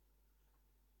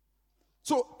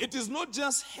 So it is not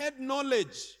just head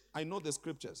knowledge. I know the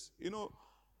scriptures.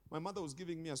 My mother was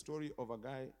giving me a story of a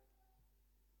guy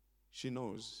she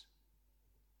knows.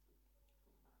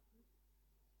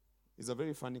 He's a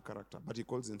very funny character, but he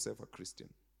calls himself a Christian.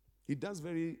 He does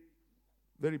very,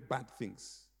 very bad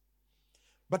things.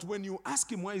 But when you ask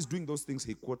him why he's doing those things,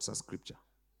 he quotes a scripture.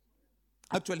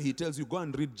 Actually, he tells you, go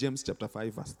and read James chapter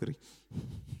 5, verse 3.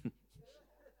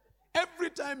 Every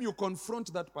time you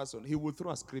confront that person, he will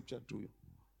throw a scripture to you.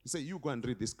 He say, you go and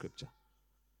read this scripture.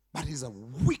 But he's a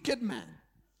wicked man.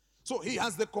 So he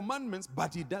has the commandments,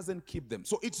 but he doesn't keep them.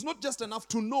 So it's not just enough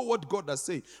to know what God has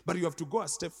said, but you have to go a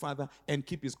step further and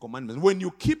keep His commandments. When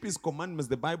you keep His commandments,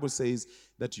 the Bible says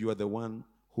that you are the one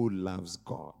who loves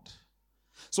God.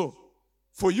 So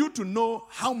for you to know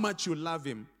how much you love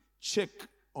Him, check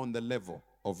on the level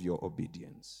of your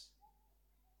obedience.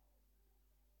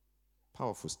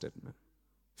 Powerful statement.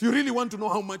 If you really want to know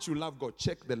how much you love God,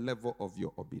 check the level of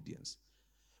your obedience.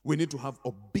 We need to have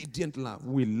obedient love.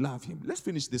 We love Him. Let's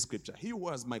finish this scripture. He who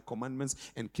has my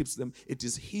commandments and keeps them, it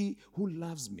is he who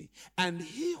loves me. And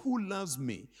he who loves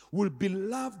me will be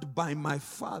loved by my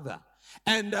Father.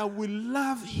 And I will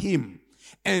love him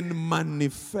and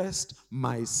manifest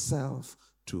myself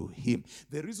to him.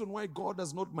 The reason why God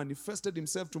has not manifested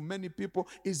Himself to many people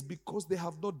is because they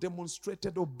have not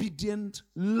demonstrated obedient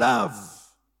love.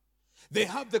 They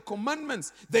have the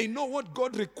commandments. They know what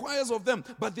God requires of them,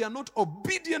 but they are not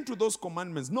obedient to those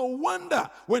commandments. No wonder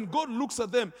when God looks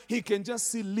at them, He can just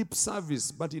see lip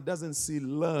service, but He doesn't see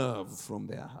love from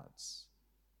their hearts.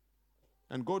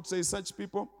 And God says such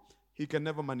people, he can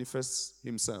never manifest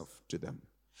himself to them.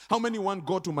 How many want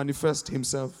God to manifest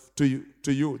himself to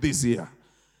you this year?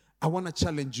 I want to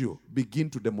challenge you. Begin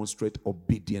to demonstrate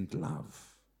obedient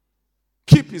love.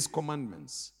 Keep his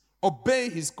commandments. Obey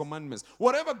his commandments.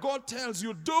 Whatever God tells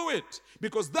you, do it.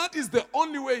 Because that is the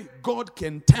only way God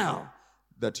can tell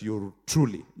that you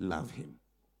truly love him.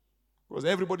 Because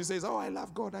everybody says, oh, I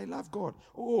love God, I love God.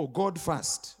 Oh, God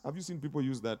first. Have you seen people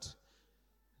use that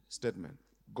statement?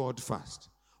 God first.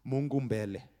 Mungu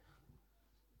mbele.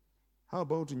 How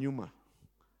about Nyuma?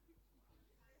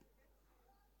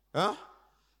 Huh?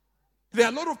 There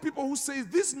are a lot of people who say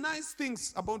these nice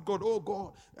things about God. Oh,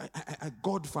 God,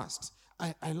 God first.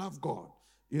 I love God.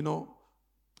 You know,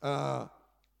 I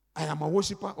am a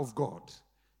worshiper of God.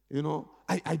 You know,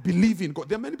 I believe in God.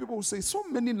 There are many people who say so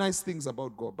many nice things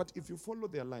about God, but if you follow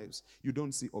their lives, you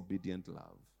don't see obedient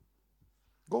love.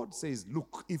 God says,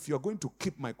 look, if you're going to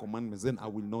keep my commandments, then I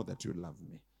will know that you love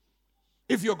me.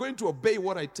 If you're going to obey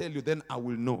what I tell you, then I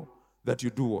will know that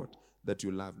you do what? That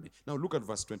you love me. Now look at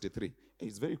verse 23.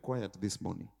 It's very quiet this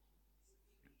morning.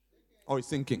 Oh, it's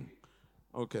sinking.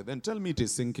 Okay, then tell me it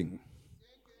is sinking.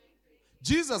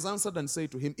 Jesus answered and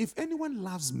said to him, if anyone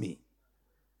loves me.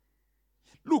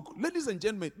 Look, ladies and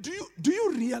gentlemen, do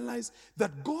you realize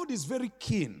that God is very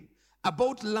keen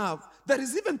about love, that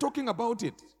he's even talking about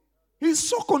it? He's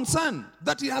so concerned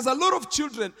that he has a lot of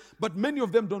children, but many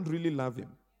of them don't really love him.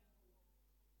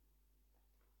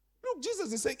 Look,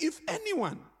 Jesus is saying, if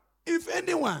anyone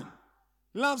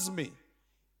loves me,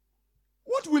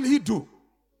 what will he do?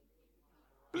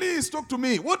 Please talk to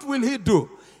me. What will he do?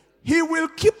 He will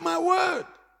keep my word,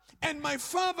 and my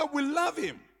Father will love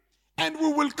him, and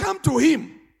we will come to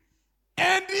him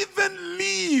and even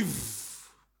live,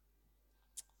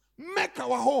 make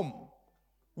our home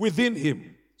within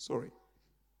him. Sorry.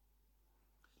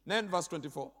 Then verse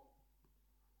 24.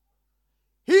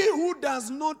 He who does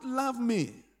not love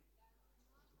me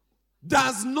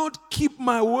does not keep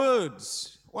my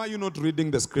words. Why are you not reading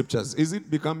the scriptures? Is it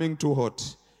becoming too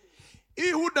hot?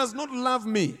 He who does not love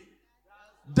me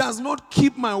does not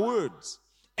keep my words.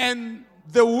 And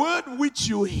the word which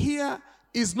you hear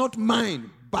is not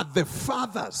mine, but the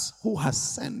Father's who has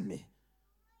sent me.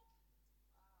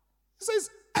 He says,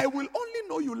 I will only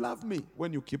know you love me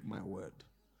when you keep my word.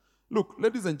 Look,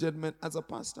 ladies and gentlemen, as a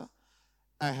pastor,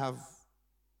 I have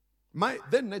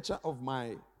the nature of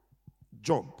my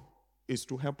job is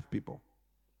to help people,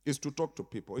 is to talk to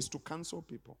people, is to counsel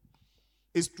people,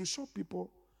 is to show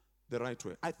people the right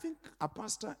way. I think a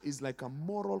pastor is like a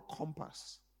moral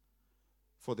compass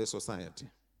for the society.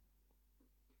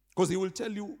 Because he will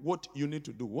tell you what you need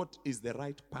to do, what is the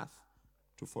right path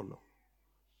to follow.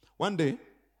 One day,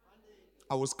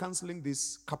 I was counseling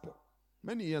this couple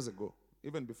many years ago,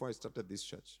 even before I started this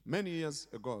church. Many years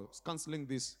ago, I was counseling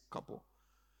this couple.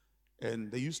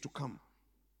 And they used to come.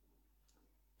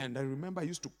 And I remember I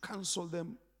used to counsel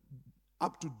them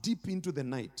up to deep into the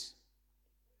night.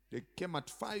 They came at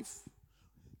 5.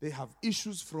 They have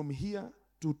issues from here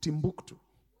to Timbuktu.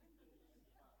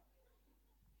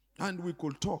 And we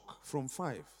could talk from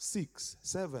 5, 6,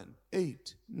 7,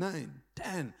 8, 9,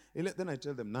 10. Then I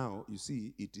tell them, now, you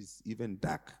see, it is even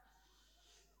dark.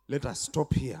 Let us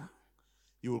stop here.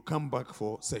 You will come back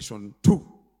for session 2.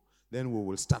 Then we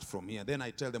will start from here. Then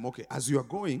I tell them, okay, as you are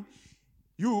going,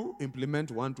 you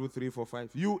implement 1, 2, 3, 4, 5.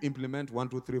 You implement 1,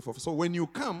 2, 3, 4. So when you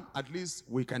come, at least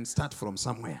we can start from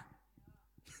somewhere.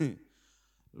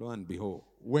 Lo and behold,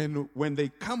 when they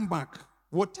come back,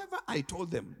 whatever I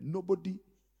told them, nobody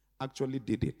actually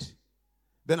did it.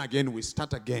 Then again, we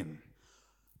start again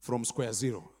from square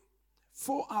zero.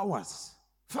 4 hours,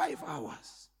 5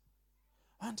 hours.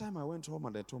 One time I went home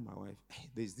and I told my wife, hey,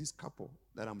 there's this couple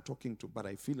that I'm talking to, but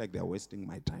I feel like they're wasting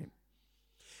my time.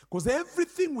 Because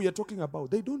everything we are talking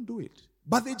about, they don't do it.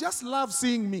 But they just love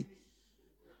seeing me.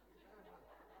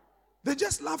 They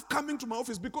just love coming to my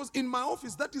office, because in my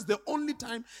office, that is the only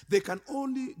time they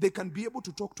can be able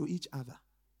to talk to each other.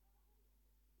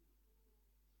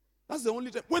 That's the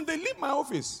only time. When they leave my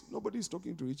office, nobody is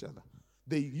talking to each other.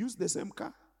 They use the same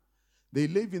car. They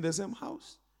live in the same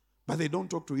house. But they don't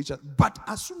talk to each other. But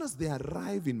as soon as they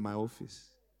arrive in my office,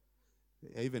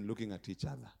 they are even looking at each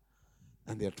other.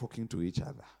 And they are talking to each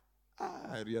other.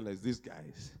 I realize these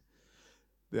guys,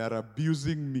 they are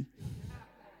abusing me.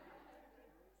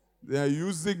 They are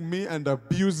using me and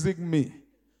abusing me.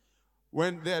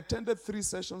 When they attended 3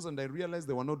 sessions and I realized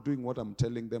they were not doing what I'm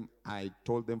telling them, I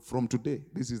told them, from today,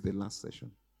 this is the last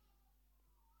session.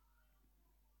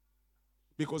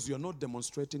 Because you're not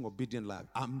demonstrating obedient love.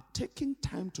 I'm taking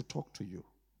time to talk to you.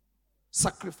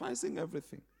 Sacrificing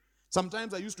everything.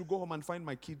 Sometimes I used to go home and find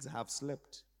my kids have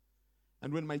slept.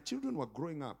 And when my children were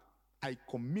growing up, I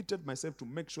committed myself to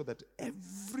make sure that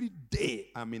every day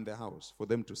I'm in the house for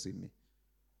them to see me.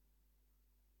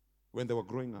 When they were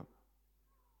growing up,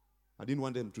 I didn't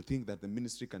want them to think that the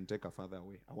ministry can take a father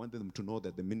away. I wanted them to know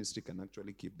that the ministry can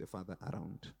actually keep the father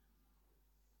around.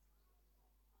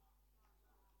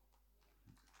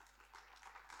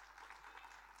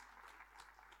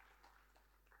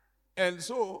 And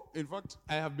so, in fact,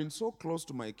 I have been so close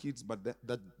to my kids, but that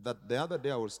the other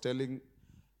day I was telling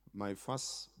my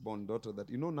firstborn daughter that,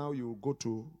 now you go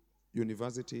to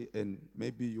university and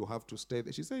maybe you have to stay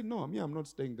there. She said, no, I'm not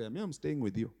staying there. I'm staying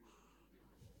with you.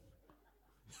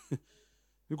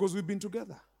 Because we've been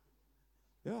together.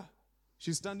 Yeah.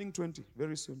 She's turning 20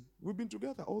 very soon. We've been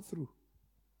together all through.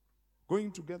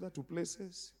 Going together to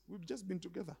places. We've just been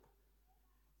together.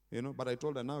 But I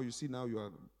told her, now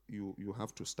you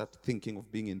have to start thinking of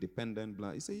being independent.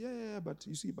 Blah. He said, yeah, but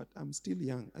you see, but I'm still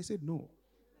young. I said, no.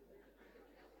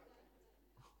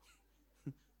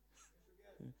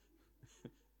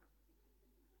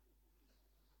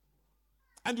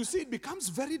 And you see, it becomes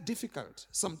very difficult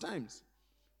sometimes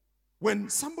when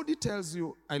somebody tells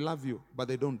you, I love you, but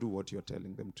they don't do what you're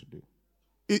telling them to do.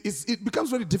 It becomes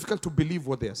very difficult to believe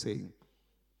what they are saying.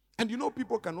 And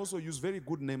people can also use very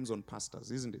good names on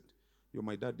pastors, isn't it? You're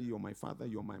my daddy, you're my father,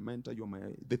 you're my mentor,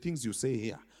 the things you say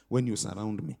here when you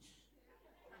surround me.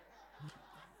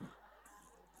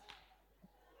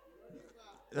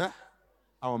 Yeah?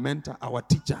 Our mentor, our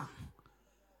teacher,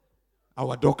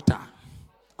 our doctor,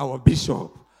 our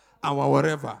bishop, our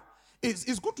whatever.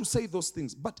 It's good to say those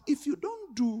things, but if you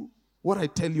don't do what I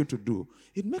tell you to do,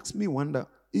 it makes me wonder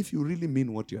if you really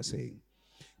mean what you're saying.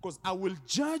 Because I will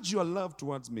judge your love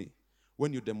towards me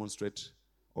when you demonstrate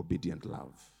obedient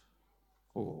love.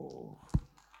 Oh.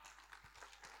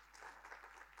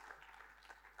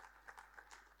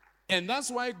 And that's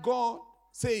why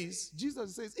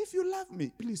Jesus says, if you love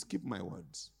me, please keep my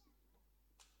words.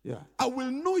 Yeah. I will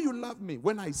know you love me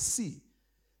when I see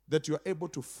that you are able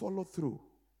to follow through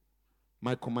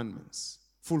my commandments,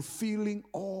 fulfilling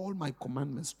all my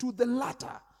commandments to the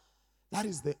latter. That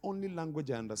is the only language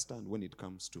I understand when it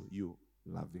comes to you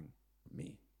loving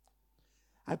me.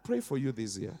 I pray for you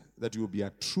this year that you will be a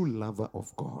true lover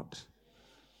of God,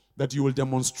 that you will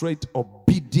demonstrate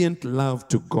obedient love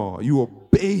to God. You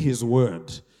obey His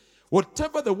word.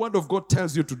 Whatever the word of God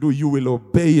tells you to do, you will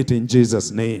obey it in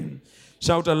Jesus' name.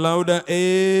 Shout a louder,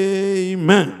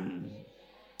 amen.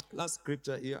 Last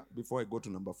scripture here before I go to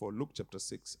number 4, Luke chapter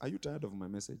 6. Are you tired of my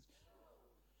message?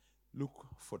 Luke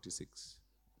 46.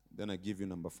 Then I give you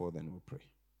number 4, then we'll pray.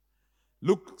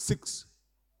 Luke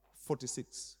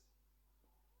 6:46.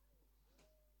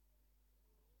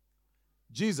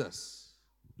 Jesus,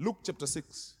 Luke chapter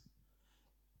 6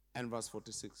 and verse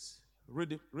 46.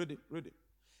 Read it.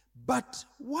 But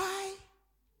why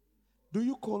do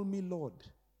you call me Lord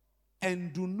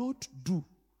and do not do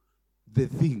the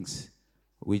things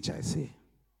which I say?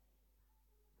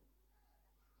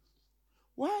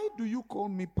 Why do you call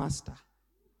me pastor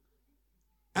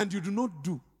and you do not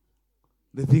do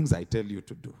the things I tell you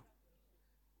to do?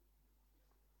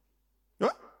 Huh?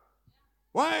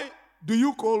 Why do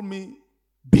you call me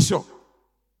bishop,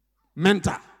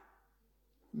 mentor?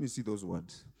 Let me see those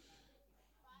words.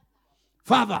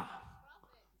 Father,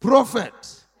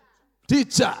 prophet,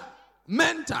 teacher,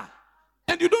 mentor,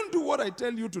 and you don't do what I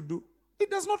tell you to do. It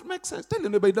does not make sense. Tell your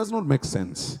neighbor, it does not make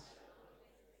sense.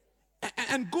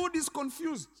 And God is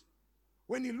confused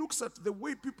when He looks at the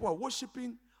way people are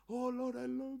worshiping. Oh Lord, I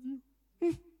love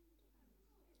you.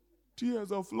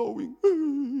 Tears are flowing.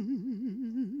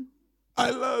 I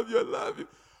love you.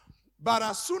 But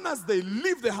as soon as they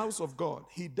leave the house of God,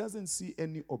 He doesn't see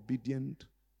any obedient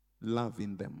love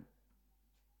in them.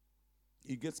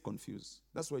 He gets confused.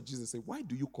 That's why Jesus said, why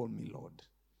do you call me Lord?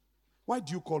 Why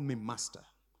do you call me Master?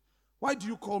 Why do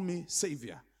you call me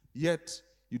Savior? Yet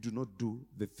you do not do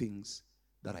the things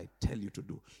that I tell you to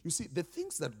do. You see, the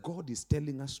things that God is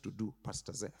telling us to do,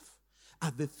 Pastor Zeph,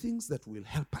 are the things that will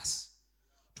help us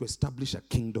to establish a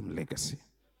kingdom legacy.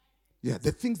 Yeah,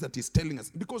 the things that He's telling us.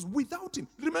 Because without Him,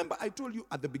 remember I told you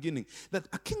at the beginning that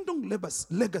a kingdom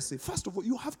legacy, first of all,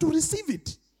 you have to receive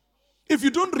it. If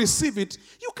you don't receive it,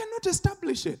 you cannot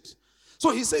establish it. So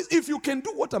He says, if you can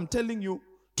do what I'm telling you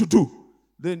to do,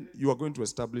 then you are going to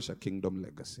establish a kingdom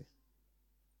legacy.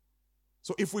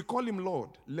 So if we call Him Lord,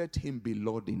 let Him be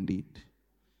Lord indeed.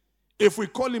 If we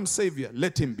call Him Savior,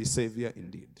 let Him be Savior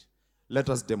indeed. Let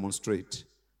us demonstrate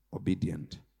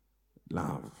obedient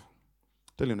love.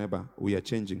 Tell your neighbor, we are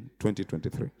changing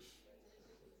 2023.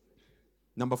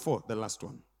 Number 4, the last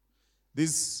one.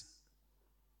 This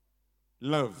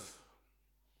love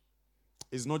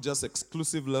is not just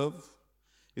exclusive love.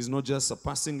 It's not just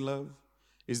surpassing love.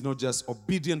 It's not just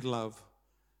obedient love.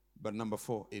 But number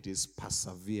 4, it is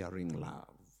persevering love.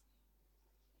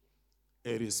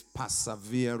 It is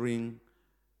persevering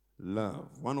love.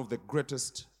 One of the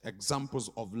greatest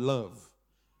examples of love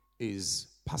is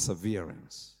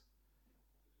perseverance.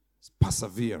 It's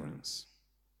perseverance.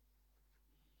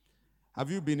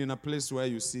 Have you been in a place where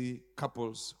you see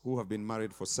couples who have been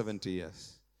married for 70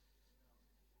 years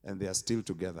and they are still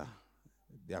together?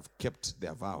 They have kept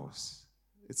their vows.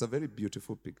 It's a very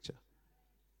beautiful picture,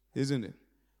 isn't it?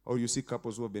 Or you see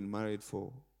couples who have been married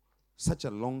for such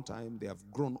a long time, they have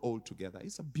grown old together.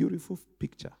 It's a beautiful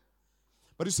picture.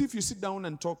 But you see, if you sit down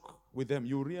and talk with them,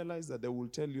 you realize that they will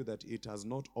tell you that it has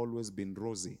not always been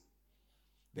rosy.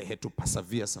 They had to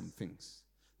persevere some things.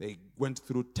 They went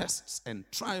through tests and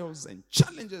trials and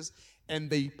challenges, and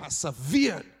they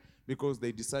persevered because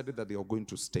they decided that they are going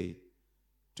to stay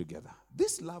together.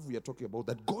 This love we are talking about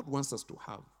that God wants us to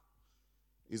have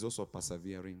is also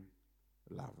persevering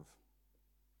love.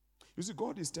 You see,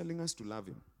 God is telling us to love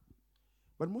him.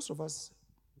 But most of us,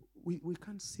 we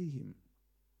can't see him.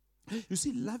 You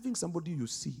see, loving somebody you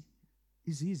see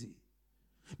is easy.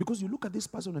 Because you look at this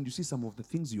person and you see some of the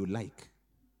things you like.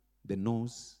 The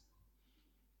nose,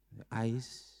 the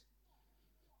eyes.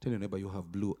 Tell your neighbor you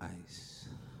have blue eyes.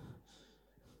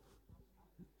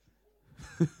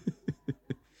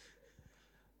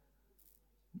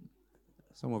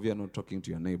 Some of you are not talking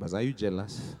to your neighbors. Are you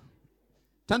jealous?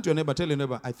 Turn to your neighbor, tell your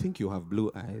neighbor, I think you have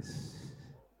blue eyes.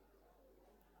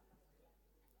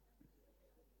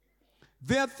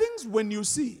 There are things when you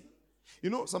see. You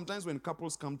know, sometimes when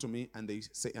couples come to me and they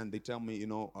say and they tell me, you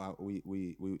know,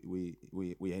 we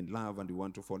are in love and we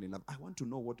want to fall in love. I want to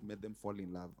know what made them fall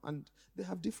in love. And they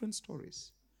have different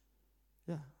stories.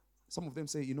 Yeah. Some of them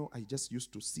say, you know, I just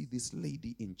used to see this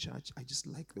lady in church. I just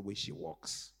like the way she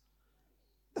walks.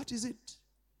 That is it.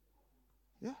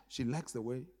 Yeah, she likes the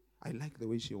way. I like the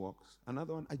way she walks.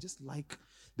 Another one, I just like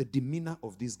the demeanor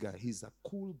of this guy. He's a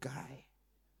cool guy.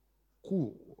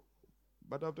 Cool.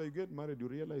 But after you get married, you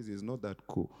realize he's not that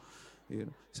cool. You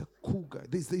know, he's a cool guy.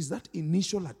 There's that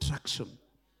initial attraction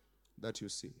that you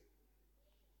see.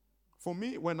 For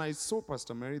me, when I saw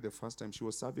Pastor Mary the first time, she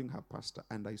was serving her pastor,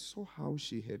 and I saw how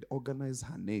she had organized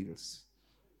her nails.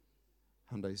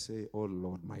 And I say, oh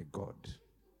Lord, my God,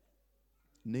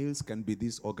 nails can be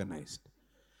this organized.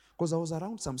 Because I was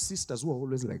around some sisters who are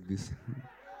always like this.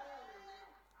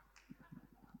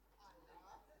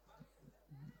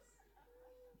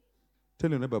 Tell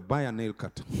your neighbor, buy a nail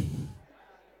cutter.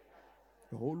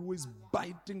 You're always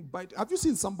biting. Have you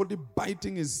seen somebody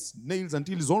biting his nails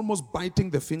until he's almost biting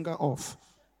the finger off?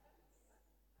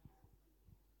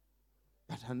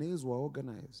 But her nails were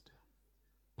organized,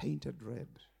 painted red.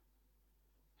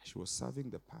 She was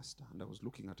serving the pastor, and I was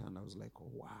looking at her, and I was like,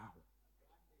 oh, wow.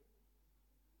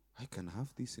 I can have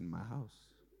this in my house.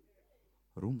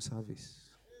 Room service.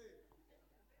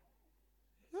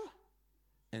 Yeah.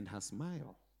 And her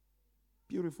smile.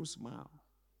 Beautiful smile.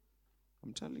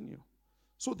 I'm telling you.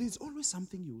 So there's always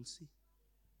something you will see.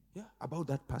 Yeah, about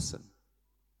that person.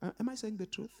 Am I saying the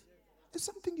truth? There's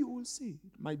something you will see.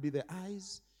 It might be the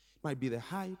eyes. It might be the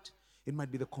height. It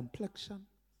might be the complexion.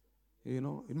 You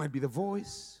know, it might be the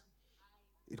voice.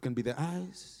 It can be the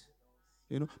eyes.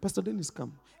 You know, Pastor Dennis,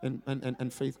 come,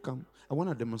 and Faith, come. I want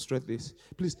to demonstrate this.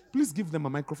 Please give them a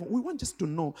microphone. We want just to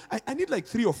know. I need like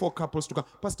 3 or 4 couples to come.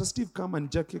 Pastor Steve, come, and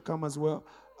Jackie, come as well.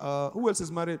 Who else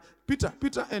is married? Peter,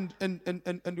 and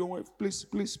your wife, please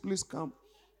come.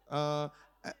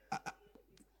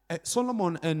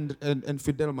 Solomon and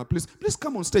Fidelma, please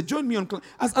come on stage. Join me on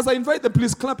as I invite them.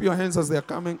 Please clap your hands as they are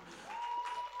coming.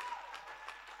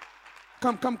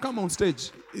 Come on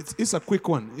stage. It's a quick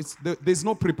one. There's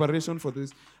no preparation for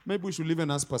this. Maybe we should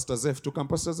even ask Pastor Zeph to come.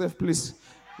 Pastor Zeph, please.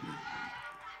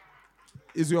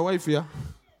 Is your wife here?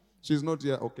 She's not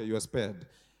here. Okay, you are spared.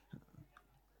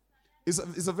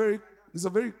 It's a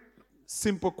very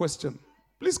simple question.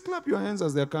 Please clap your hands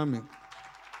as they're coming.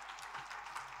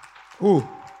 Who?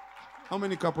 How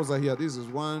many couples are here? This is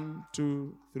 1,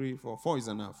 2, 3, 4. 4 is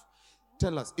enough.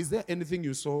 Tell us, is there anything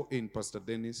you saw in Pastor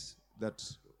Dennis that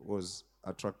was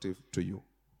attractive to you?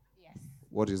 Yes.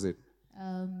 What is it?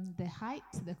 The height,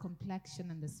 the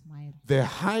complexion, and the smile. The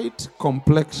height,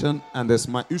 complexion, and the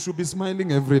smile. You should be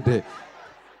smiling every day.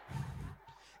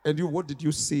 And what did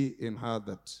you see in her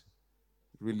that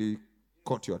really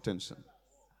caught your attention?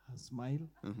 Her smile.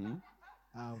 Mm-hmm.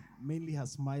 Mainly her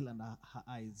smile and her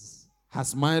eyes. Her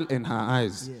smile and her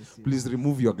eyes. Yes. Please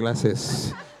remove your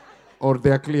glasses. Or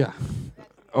they are clear.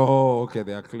 Oh, okay,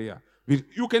 they are clear.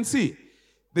 You can see.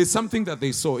 There's something that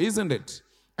they saw, isn't it?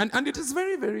 And it is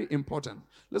very, very important.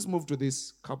 Let's move to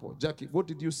this couple. Jackie, what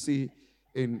did you see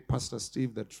in Pastor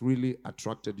Steve that really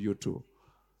attracted you to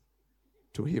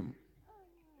him?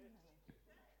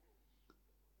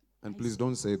 And please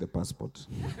don't say the passport.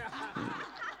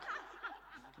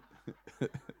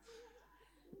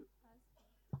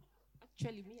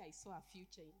 Actually, me, I saw a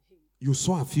future in him. You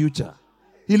saw a future.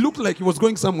 He looked like he was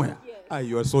going somewhere. Yes. Ah,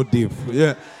 you are so deep.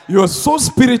 Yeah. You are so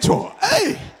spiritual.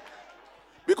 Hey!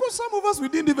 Because some of us, we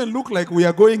didn't even look like we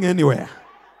are going anywhere.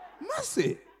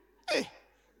 Mercy. Hey!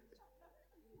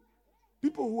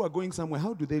 People who are going somewhere,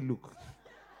 how do they look?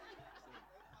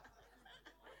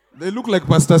 They look like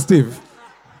Pastor Steve.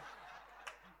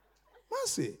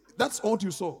 Mercy. That's all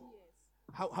you saw.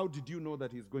 How did you know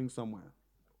that he's going somewhere?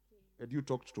 Had you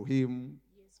talked to him?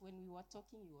 Yes, when we were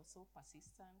talking, he was so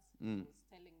persistent. He was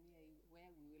telling me where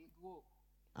we will go,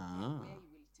 where he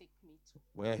will take me to.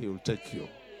 Where he will take you.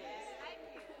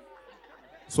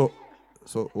 So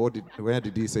where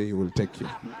did he say he will take you?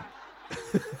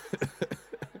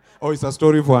 Oh, it's a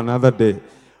story for another day.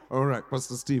 All right,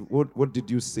 Pastor Steve, what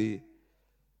did you see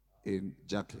in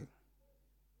Jackie?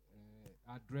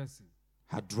 Her dressing.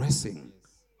 Her dressing.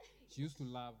 Yes. She used to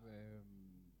love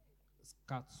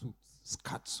skirt suits.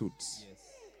 Skirt suits. Yes.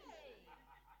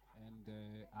 And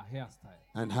her hairstyle.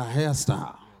 And her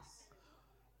hairstyle. Yes.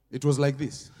 It was like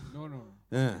this. No.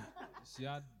 Yeah. She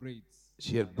had braids.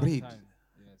 She had at that braid. time.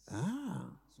 Yes. Ah.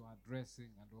 So her dressing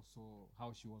and also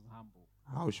how she was humble.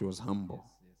 How she was humble.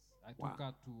 Yes. I took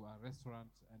her to a restaurant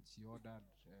and she ordered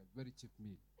a very cheap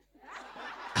meal.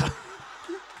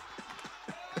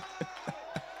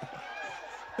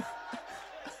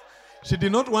 She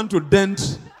did not want to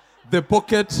dent the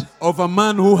pocket of a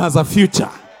man who has a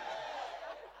future.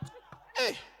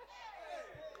 Hey.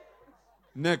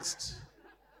 Next,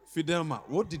 Fidelma,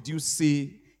 what did you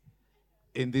see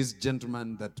in this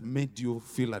gentleman that made you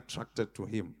feel attracted to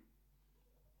him?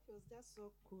 It was just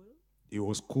so cool. He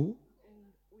was cool.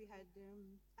 And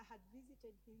I had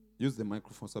visited him. Use the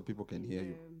microphone so people can hear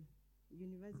you.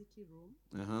 University room.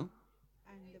 Uh-huh.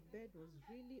 And the bed was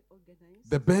really organized.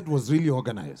 The bed was really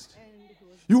organized. And he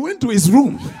was You went to his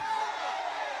room.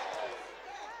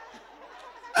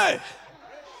 Hey,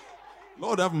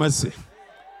 Lord have mercy.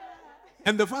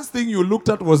 And the first thing you looked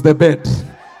at was the bed. It was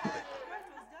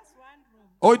just one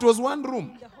room. Oh, it was one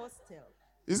room. The hostel.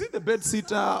 Is it the bed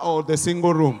sitter or the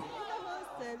single room?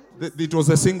 The hostel. It was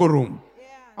a single room. Yeah.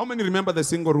 How many remember the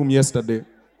single room yesterday?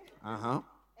 Uh-huh.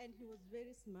 And he was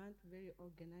very smart, very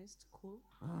organized, cool.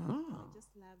 Ah. I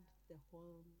just loved the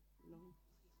whole,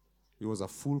 It was a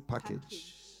full package.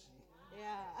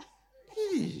 Yeah.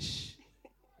 Eesh.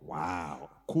 Wow.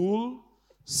 Cool,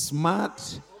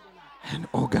 smart, and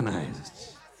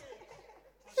organized.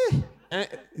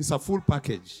 It's a full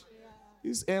package.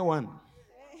 It's A1.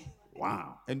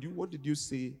 Wow. And what did you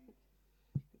see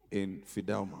in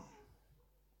Fidelma?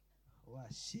 Well,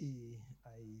 I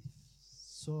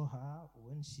saw her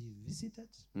when she visited.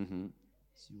 Mm-hmm.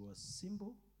 She was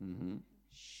simple,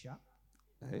 sharp,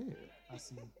 Hey.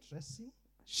 as in dressing.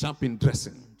 Sharp in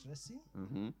dressing.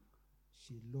 Mm-hmm.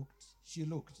 She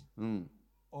looked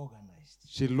organized.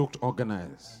 She looked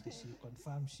organized. And she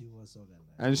confirmed she was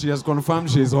organized. And she has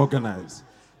confirmed she is organized.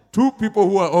 Two people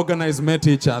who are organized met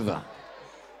each other.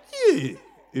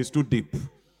 It's too deep.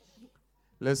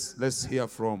 Let's hear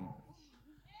from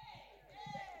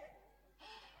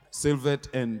Sylvette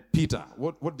and Peter.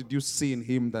 What did you see in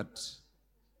him that?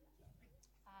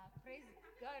 Praise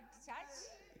God,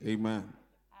 church. Amen.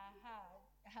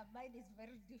 Mine is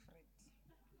very different.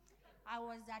 I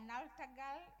was an altar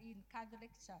girl in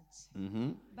Catholic church,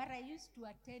 but I used to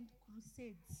attend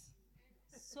crusades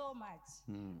so much.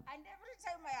 And every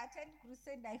time I attend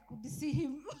crusade, I could see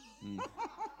him.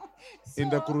 In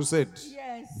the crusade?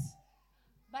 Yes.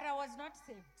 But I was not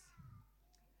saved.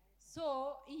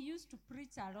 So he used to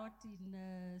preach a lot in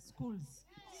schools.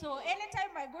 So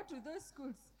anytime I go to those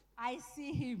schools, I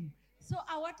see him. So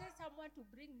I wanted someone to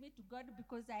bring me to God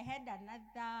because I had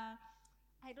another,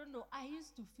 I don't know, I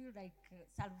used to feel like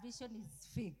salvation is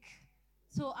fake.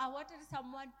 So I wanted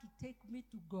someone to take me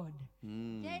to God.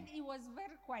 Then he was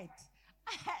very quiet.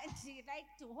 And he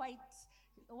liked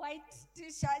white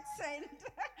t-shirts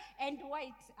and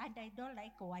white. And I don't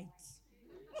like white.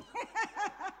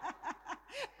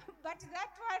 But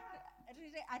that one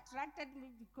really attracted me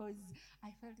because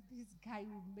I felt this guy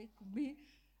will make me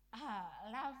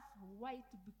love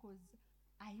white because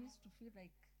I used to feel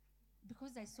like,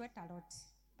 because I sweat a lot.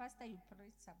 Pastor, you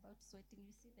preach about sweating.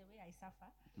 You see the way I suffer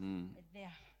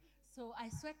there. So I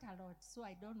sweat a lot, so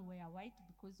I don't wear white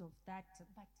because of that.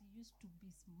 But he used to be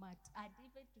smart. And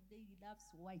even today he loves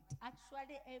white.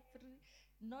 Actually,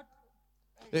 not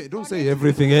Hey, don't say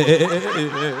everything. Hey, hey, hey, hey,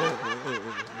 hey,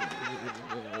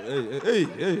 hey,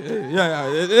 hey, hey, yeah,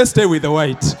 let's stay with the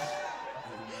white. So yeah,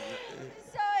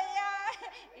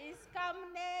 his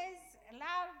calmness,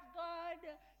 love God.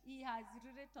 He has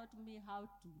really taught me how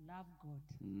to love God.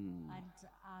 And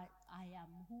I am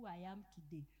who I am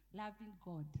today, loving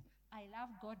God. I love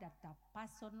God at a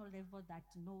personal level that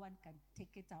no one can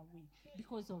take it away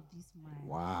because of this man.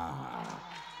 Wow.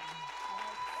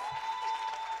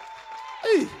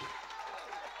 Hey.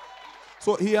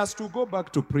 So he has to go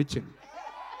back to preaching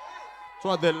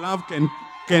so that the love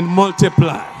can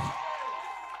multiply.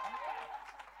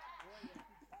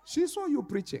 She saw you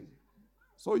preaching,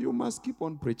 so you must keep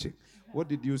on preaching. What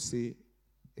did you see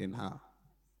in her?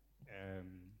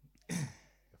 The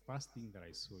first thing that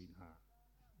I saw in her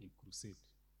in crusade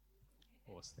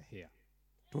was the hair.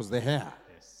 It was the hair.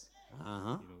 Yes.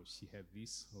 Uh-huh. You know, she had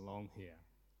this long hair,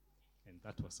 and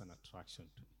that was an attraction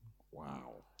to me.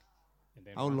 Wow. And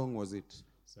then How long was it?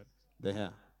 Sorry? The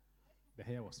hair. The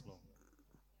hair was long.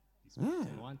 Ah.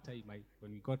 And one time,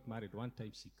 when we got married, one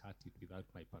time she cut it without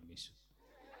my permission.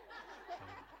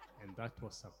 And that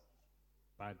was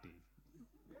a bad day.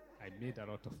 I made a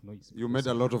lot of noise. You made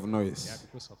a lot of noise. Yeah,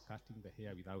 because of cutting the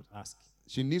hair without asking.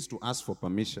 She needs to ask for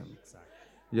permission. Exactly.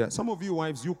 Yeah, some of you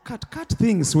wives, you cut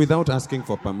things without asking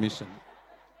for permission.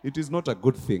 It is not a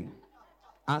good thing.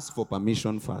 Ask for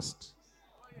permission first.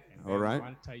 And All right?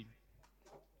 One time,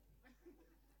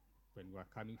 when we were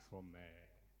coming from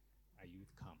a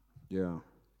youth camp, Yeah.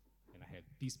 and I had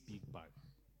this big bag,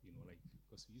 you know, like,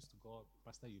 because we used to go,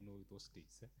 Pastor, you know, those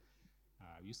days,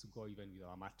 we used to go even with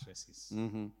our mattresses.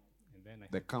 Mm-hmm. And then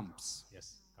The camps.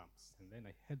 Yes, camps. And then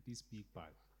I had this big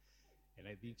bag, and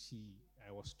I think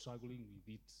I was struggling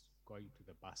with it going to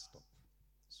the bus stop.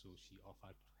 So she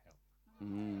offered to help.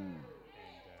 And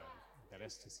the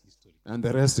rest is history. And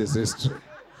the rest is history.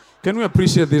 Can we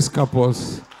appreciate these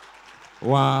couples?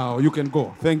 Wow, you can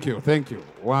go. Thank you, thank you.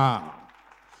 Wow.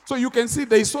 So you can see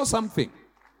they saw something.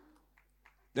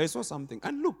 They saw something.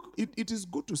 And look, it is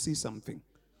good to see something.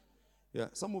 Yeah,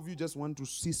 some of you just want to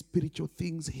see spiritual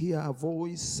things, hear a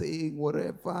voice saying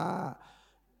whatever.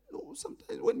 No,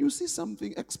 sometimes when you see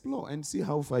something, explore and see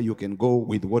how far you can go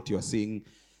with what you're seeing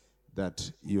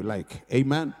that you like.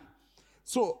 Amen.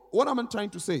 So what am I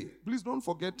trying to say? Please don't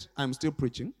forget, I'm still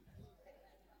preaching.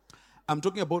 I'm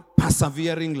talking about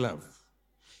persevering love.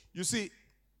 You see,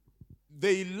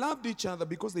 they loved each other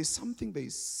because there's something they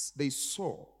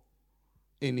saw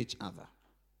in each other.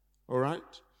 All right?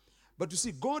 But you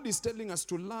see, God is telling us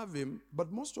to love him,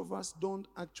 but most of us don't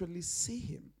actually see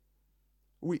him.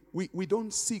 We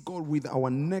don't see God with our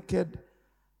naked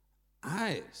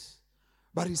eyes.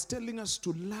 But he's telling us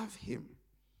to love him.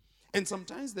 And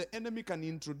sometimes the enemy can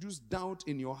introduce doubt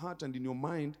in your heart and in your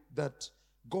mind that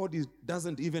God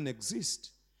doesn't even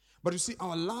exist. But you see,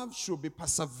 our love should be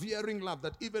persevering love,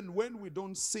 that even when we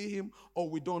don't see him or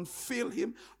we don't feel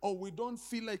him or we don't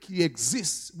feel like he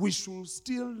exists, we should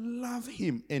still love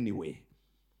him anyway.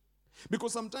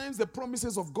 Because sometimes the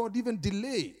promises of God even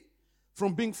delay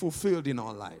from being fulfilled in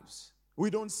our lives. We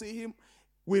don't see him.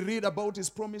 We read about his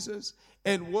promises,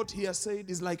 and what he has said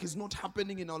is like it's not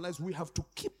happening in our lives. We have to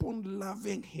keep on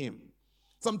loving him.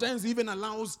 Sometimes he even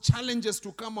allows challenges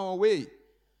to come our way.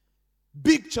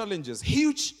 Big challenges,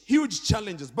 huge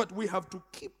challenges, but we have to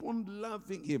keep on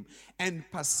loving him and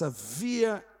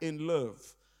persevere in love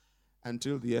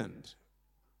until the end,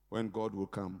 when God will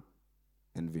come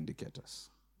and vindicate us.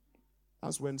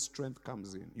 That's when strength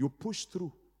comes in. You push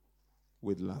through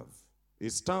with love.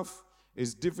 It's tough,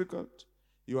 it's difficult,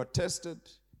 you are tested,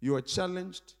 you are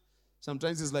challenged.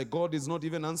 Sometimes it's like God is not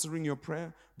even answering your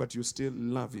prayer, but you still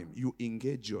love him. You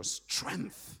engage your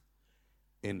strength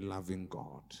in loving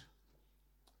God.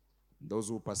 Those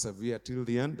who persevere till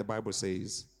the end, the Bible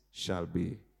says, shall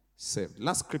be saved.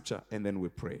 Last scripture, and then we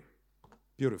pray.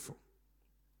 Beautiful.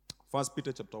 1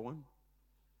 Peter chapter 1.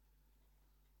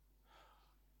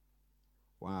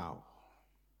 Wow.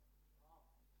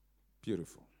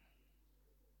 Beautiful.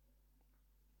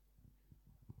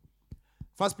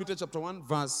 1 Peter chapter 1,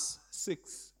 verse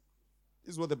 6.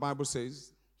 This is what the Bible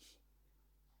says.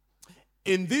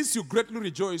 In this you greatly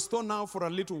rejoice, though now for a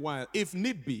little while, if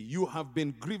need be, you have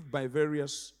been grieved by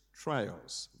various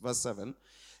trials. Verse 7.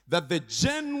 That the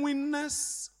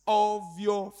genuineness of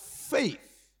your faith,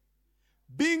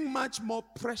 being much more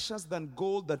precious than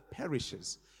gold that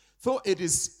perishes, though it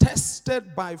is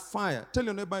tested by fire. Tell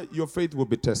your neighbor, your faith will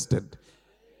be tested.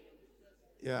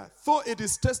 Yeah. Though it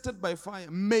is tested by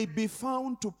fire, may be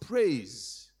found to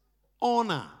praise,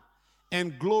 honor,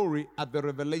 and glory at the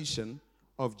revelation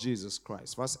of Jesus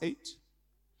Christ. Verse 8.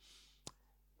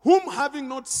 Whom having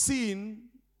not seen,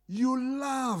 You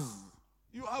love.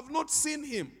 You have not seen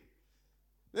him.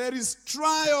 There is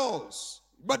trials,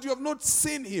 but you have not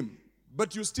seen him.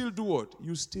 But you still do what?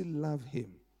 You still love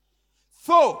him.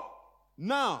 So,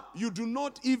 now, you do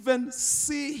not even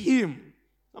see him.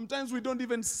 Sometimes we don't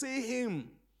even see him.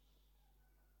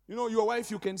 You know, your wife,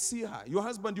 you can see her. Your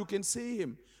husband, you can see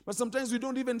him. But sometimes we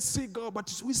don't even see God,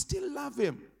 but we still love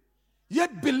him.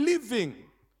 Yet believing,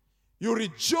 you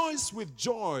rejoice with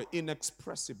joy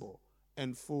inexpressible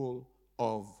and full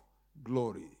of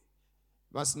glory.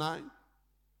 Verse 9.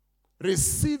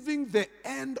 Receiving the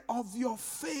end of your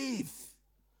faith,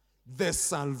 the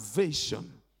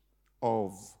salvation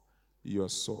of your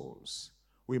souls.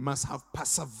 We must have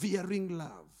persevering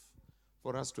love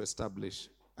for us to establish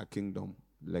a kingdom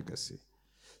legacy.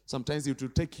 Sometimes it will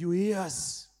take you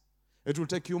years. It will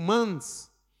take you months.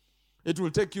 It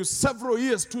will take you several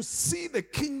years to see the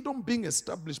kingdom being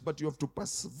established, but you have to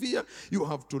persevere. You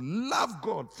have to love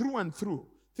God through and through.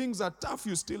 Things are tough,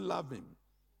 you still love him.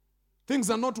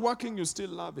 Things are not working, you still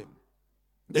love him.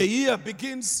 The year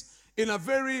begins in a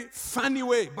very funny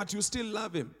way, but you still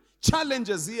love him.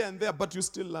 Challenges here and there, but you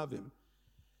still love him.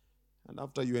 And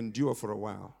after you endure for a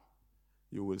while,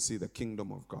 you will see the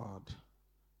kingdom of God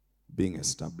being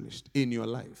established in your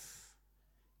life.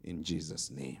 In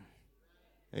Jesus' name.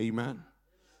 Amen.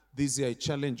 This year I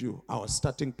challenge you, our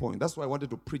starting point. That's why I wanted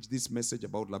to preach this message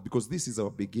about love, because this is our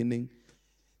beginning.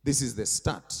 This is the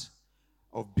start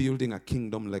of building a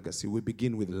kingdom legacy. We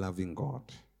begin with loving God.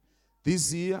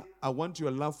 This year, I want your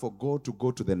love for God to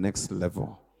go to the next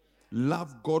level.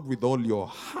 Love God with all your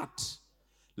heart.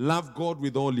 Love God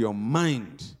with all your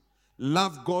mind.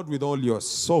 Love God with all your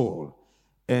soul.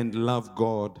 And love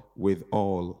God with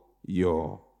all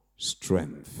your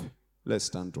strength. Let's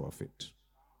stand to our feet.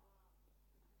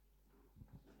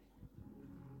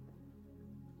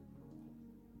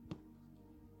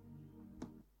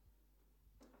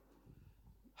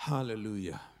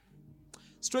 Hallelujah.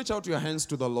 Stretch out your hands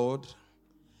to the Lord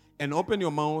and open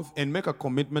your mouth and make a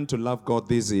commitment to love God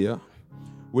this year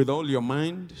with all your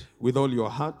mind, with all your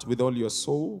heart, with all your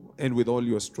soul, and with all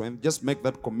your strength. Just make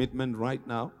that commitment right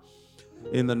now.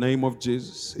 In the name of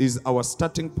Jesus. Is our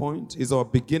starting point, is our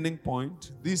beginning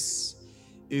point. This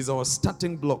is our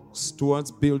starting blocks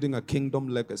towards building a kingdom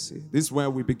legacy. This is where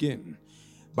we begin,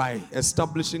 by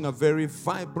establishing a very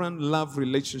vibrant love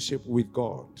relationship with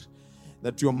God.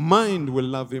 That your mind will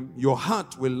love him, your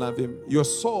heart will love him, your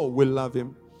soul will love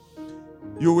him.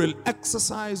 You will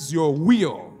exercise your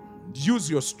will, use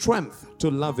your strength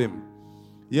to love him.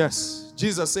 Yes,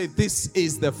 Jesus said this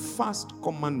is the first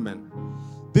commandment.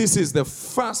 This is the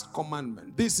first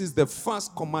commandment. This is the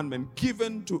first commandment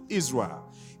given to Israel,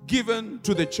 given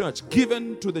to the church,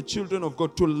 given to the children of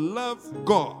God, to love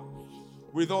God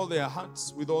with all their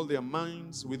hearts, with all their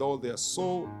minds, with all their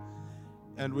soul,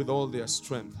 and with all their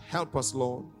strength. Help us,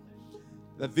 Lord,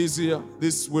 that this year,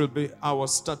 this will be our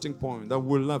starting point, that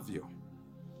we'll love you.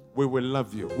 We will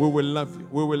love you. We will love you.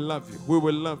 We will love you. We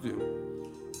will love you.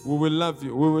 We will love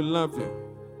you. We will love you.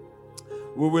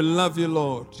 We will love you,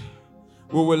 Lord.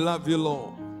 We will love you,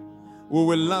 Lord. We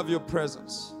will love your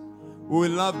presence. We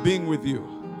will love being with you.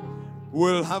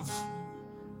 We will have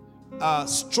a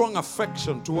strong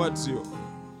affection towards you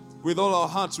with all our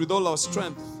hearts, with all our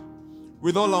strength,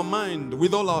 with all our mind,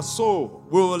 with all our soul.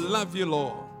 We will love you,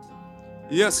 Lord.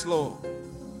 Yes, Lord.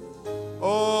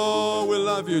 Oh, we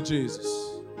love you, Jesus.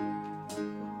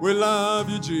 We love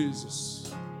you,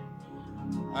 Jesus.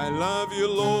 I love you,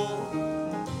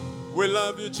 Lord. We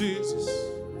love you, Jesus.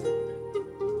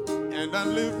 And I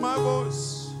lift my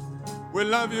voice. We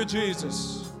love you,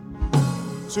 Jesus,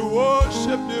 to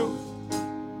worship you,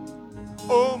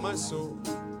 oh my soul.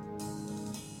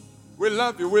 We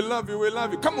love you, we love you, we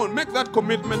love you. Come on, make that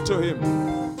commitment to him.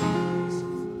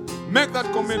 Make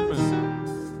that commitment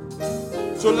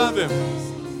to love him.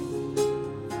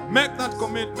 Make that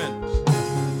commitment.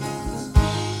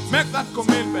 Make that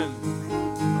commitment.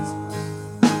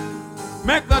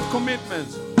 Make that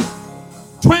commitment.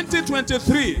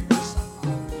 2023,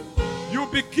 you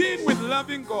begin with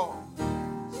loving God.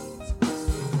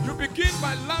 You begin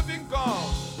by loving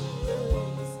God.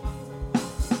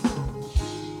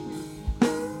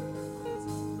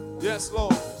 Yes,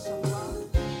 Lord.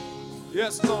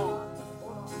 Yes, Lord.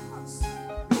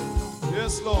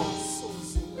 Yes, Lord.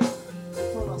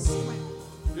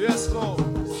 Yes, Lord.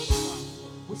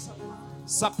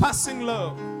 Surpassing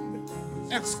love.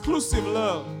 Exclusive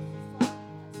love.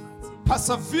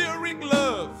 Persevering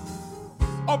love.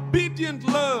 Obedient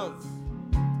love.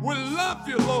 We love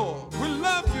you, Lord. We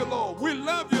love you, Lord. We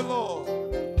love you, Lord.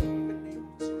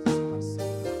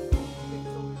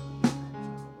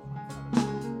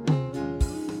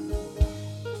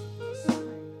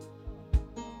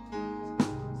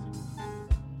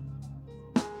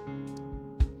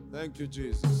 Thank you,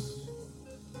 Jesus.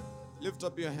 Lift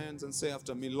up your hands and say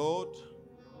after me, Lord,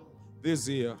 this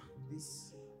year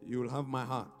you will have my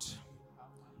heart,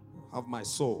 have my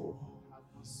soul,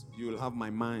 you will have my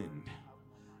mind.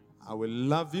 I will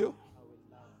love you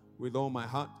with all my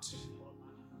heart,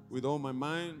 with all my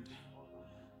mind,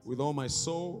 with all my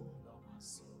soul,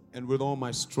 and with all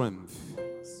my strength.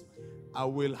 I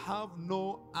will have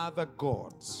no other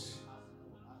gods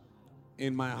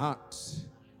in my heart,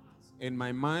 in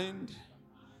my mind,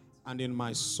 and in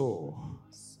my soul.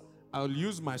 I'll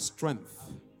use my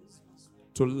strength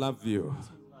to love you.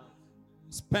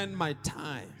 Spend my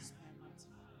time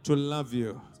to love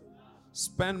you.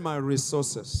 Spend my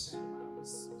resources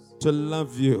to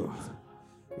love you.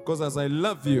 Because as I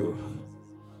love you,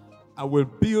 I will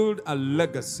build a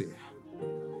legacy,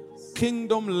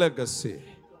 kingdom legacy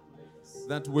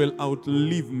that will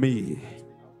outlive me.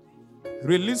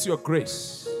 Release your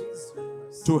grace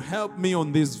to help me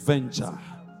on this venture.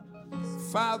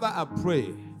 Father, I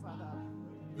pray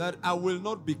that I will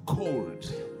not be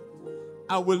cold.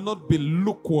 I will not be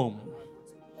lukewarm.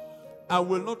 I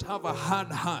will not have a hard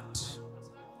heart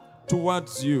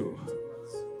towards you.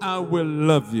 I will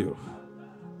love you.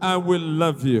 I will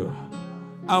love you.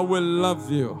 I will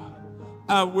love you.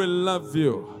 I will love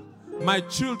you. My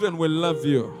children will love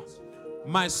you.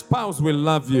 My spouse will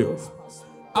love you.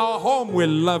 Our home will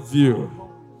love you.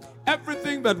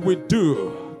 Everything that we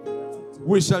do,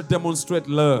 we shall demonstrate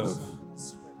love.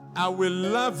 I will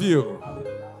love you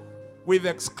with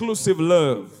exclusive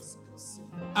love.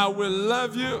 I will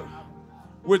love you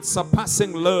with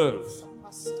surpassing love.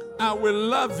 I will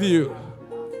love you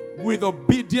with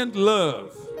obedient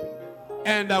love.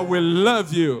 And I will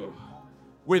love you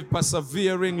with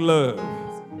persevering love.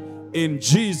 In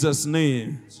Jesus'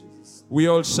 name, we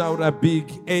all shout a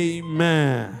big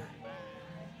amen.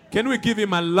 Can we give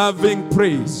him a loving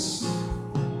praise?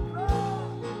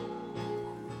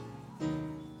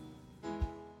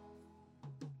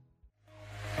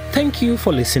 Thank you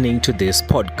for listening to this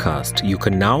podcast. You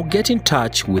can now get in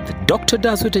touch with Dr.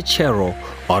 Dazut Achero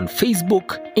on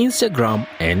Facebook, Instagram,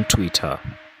 and Twitter.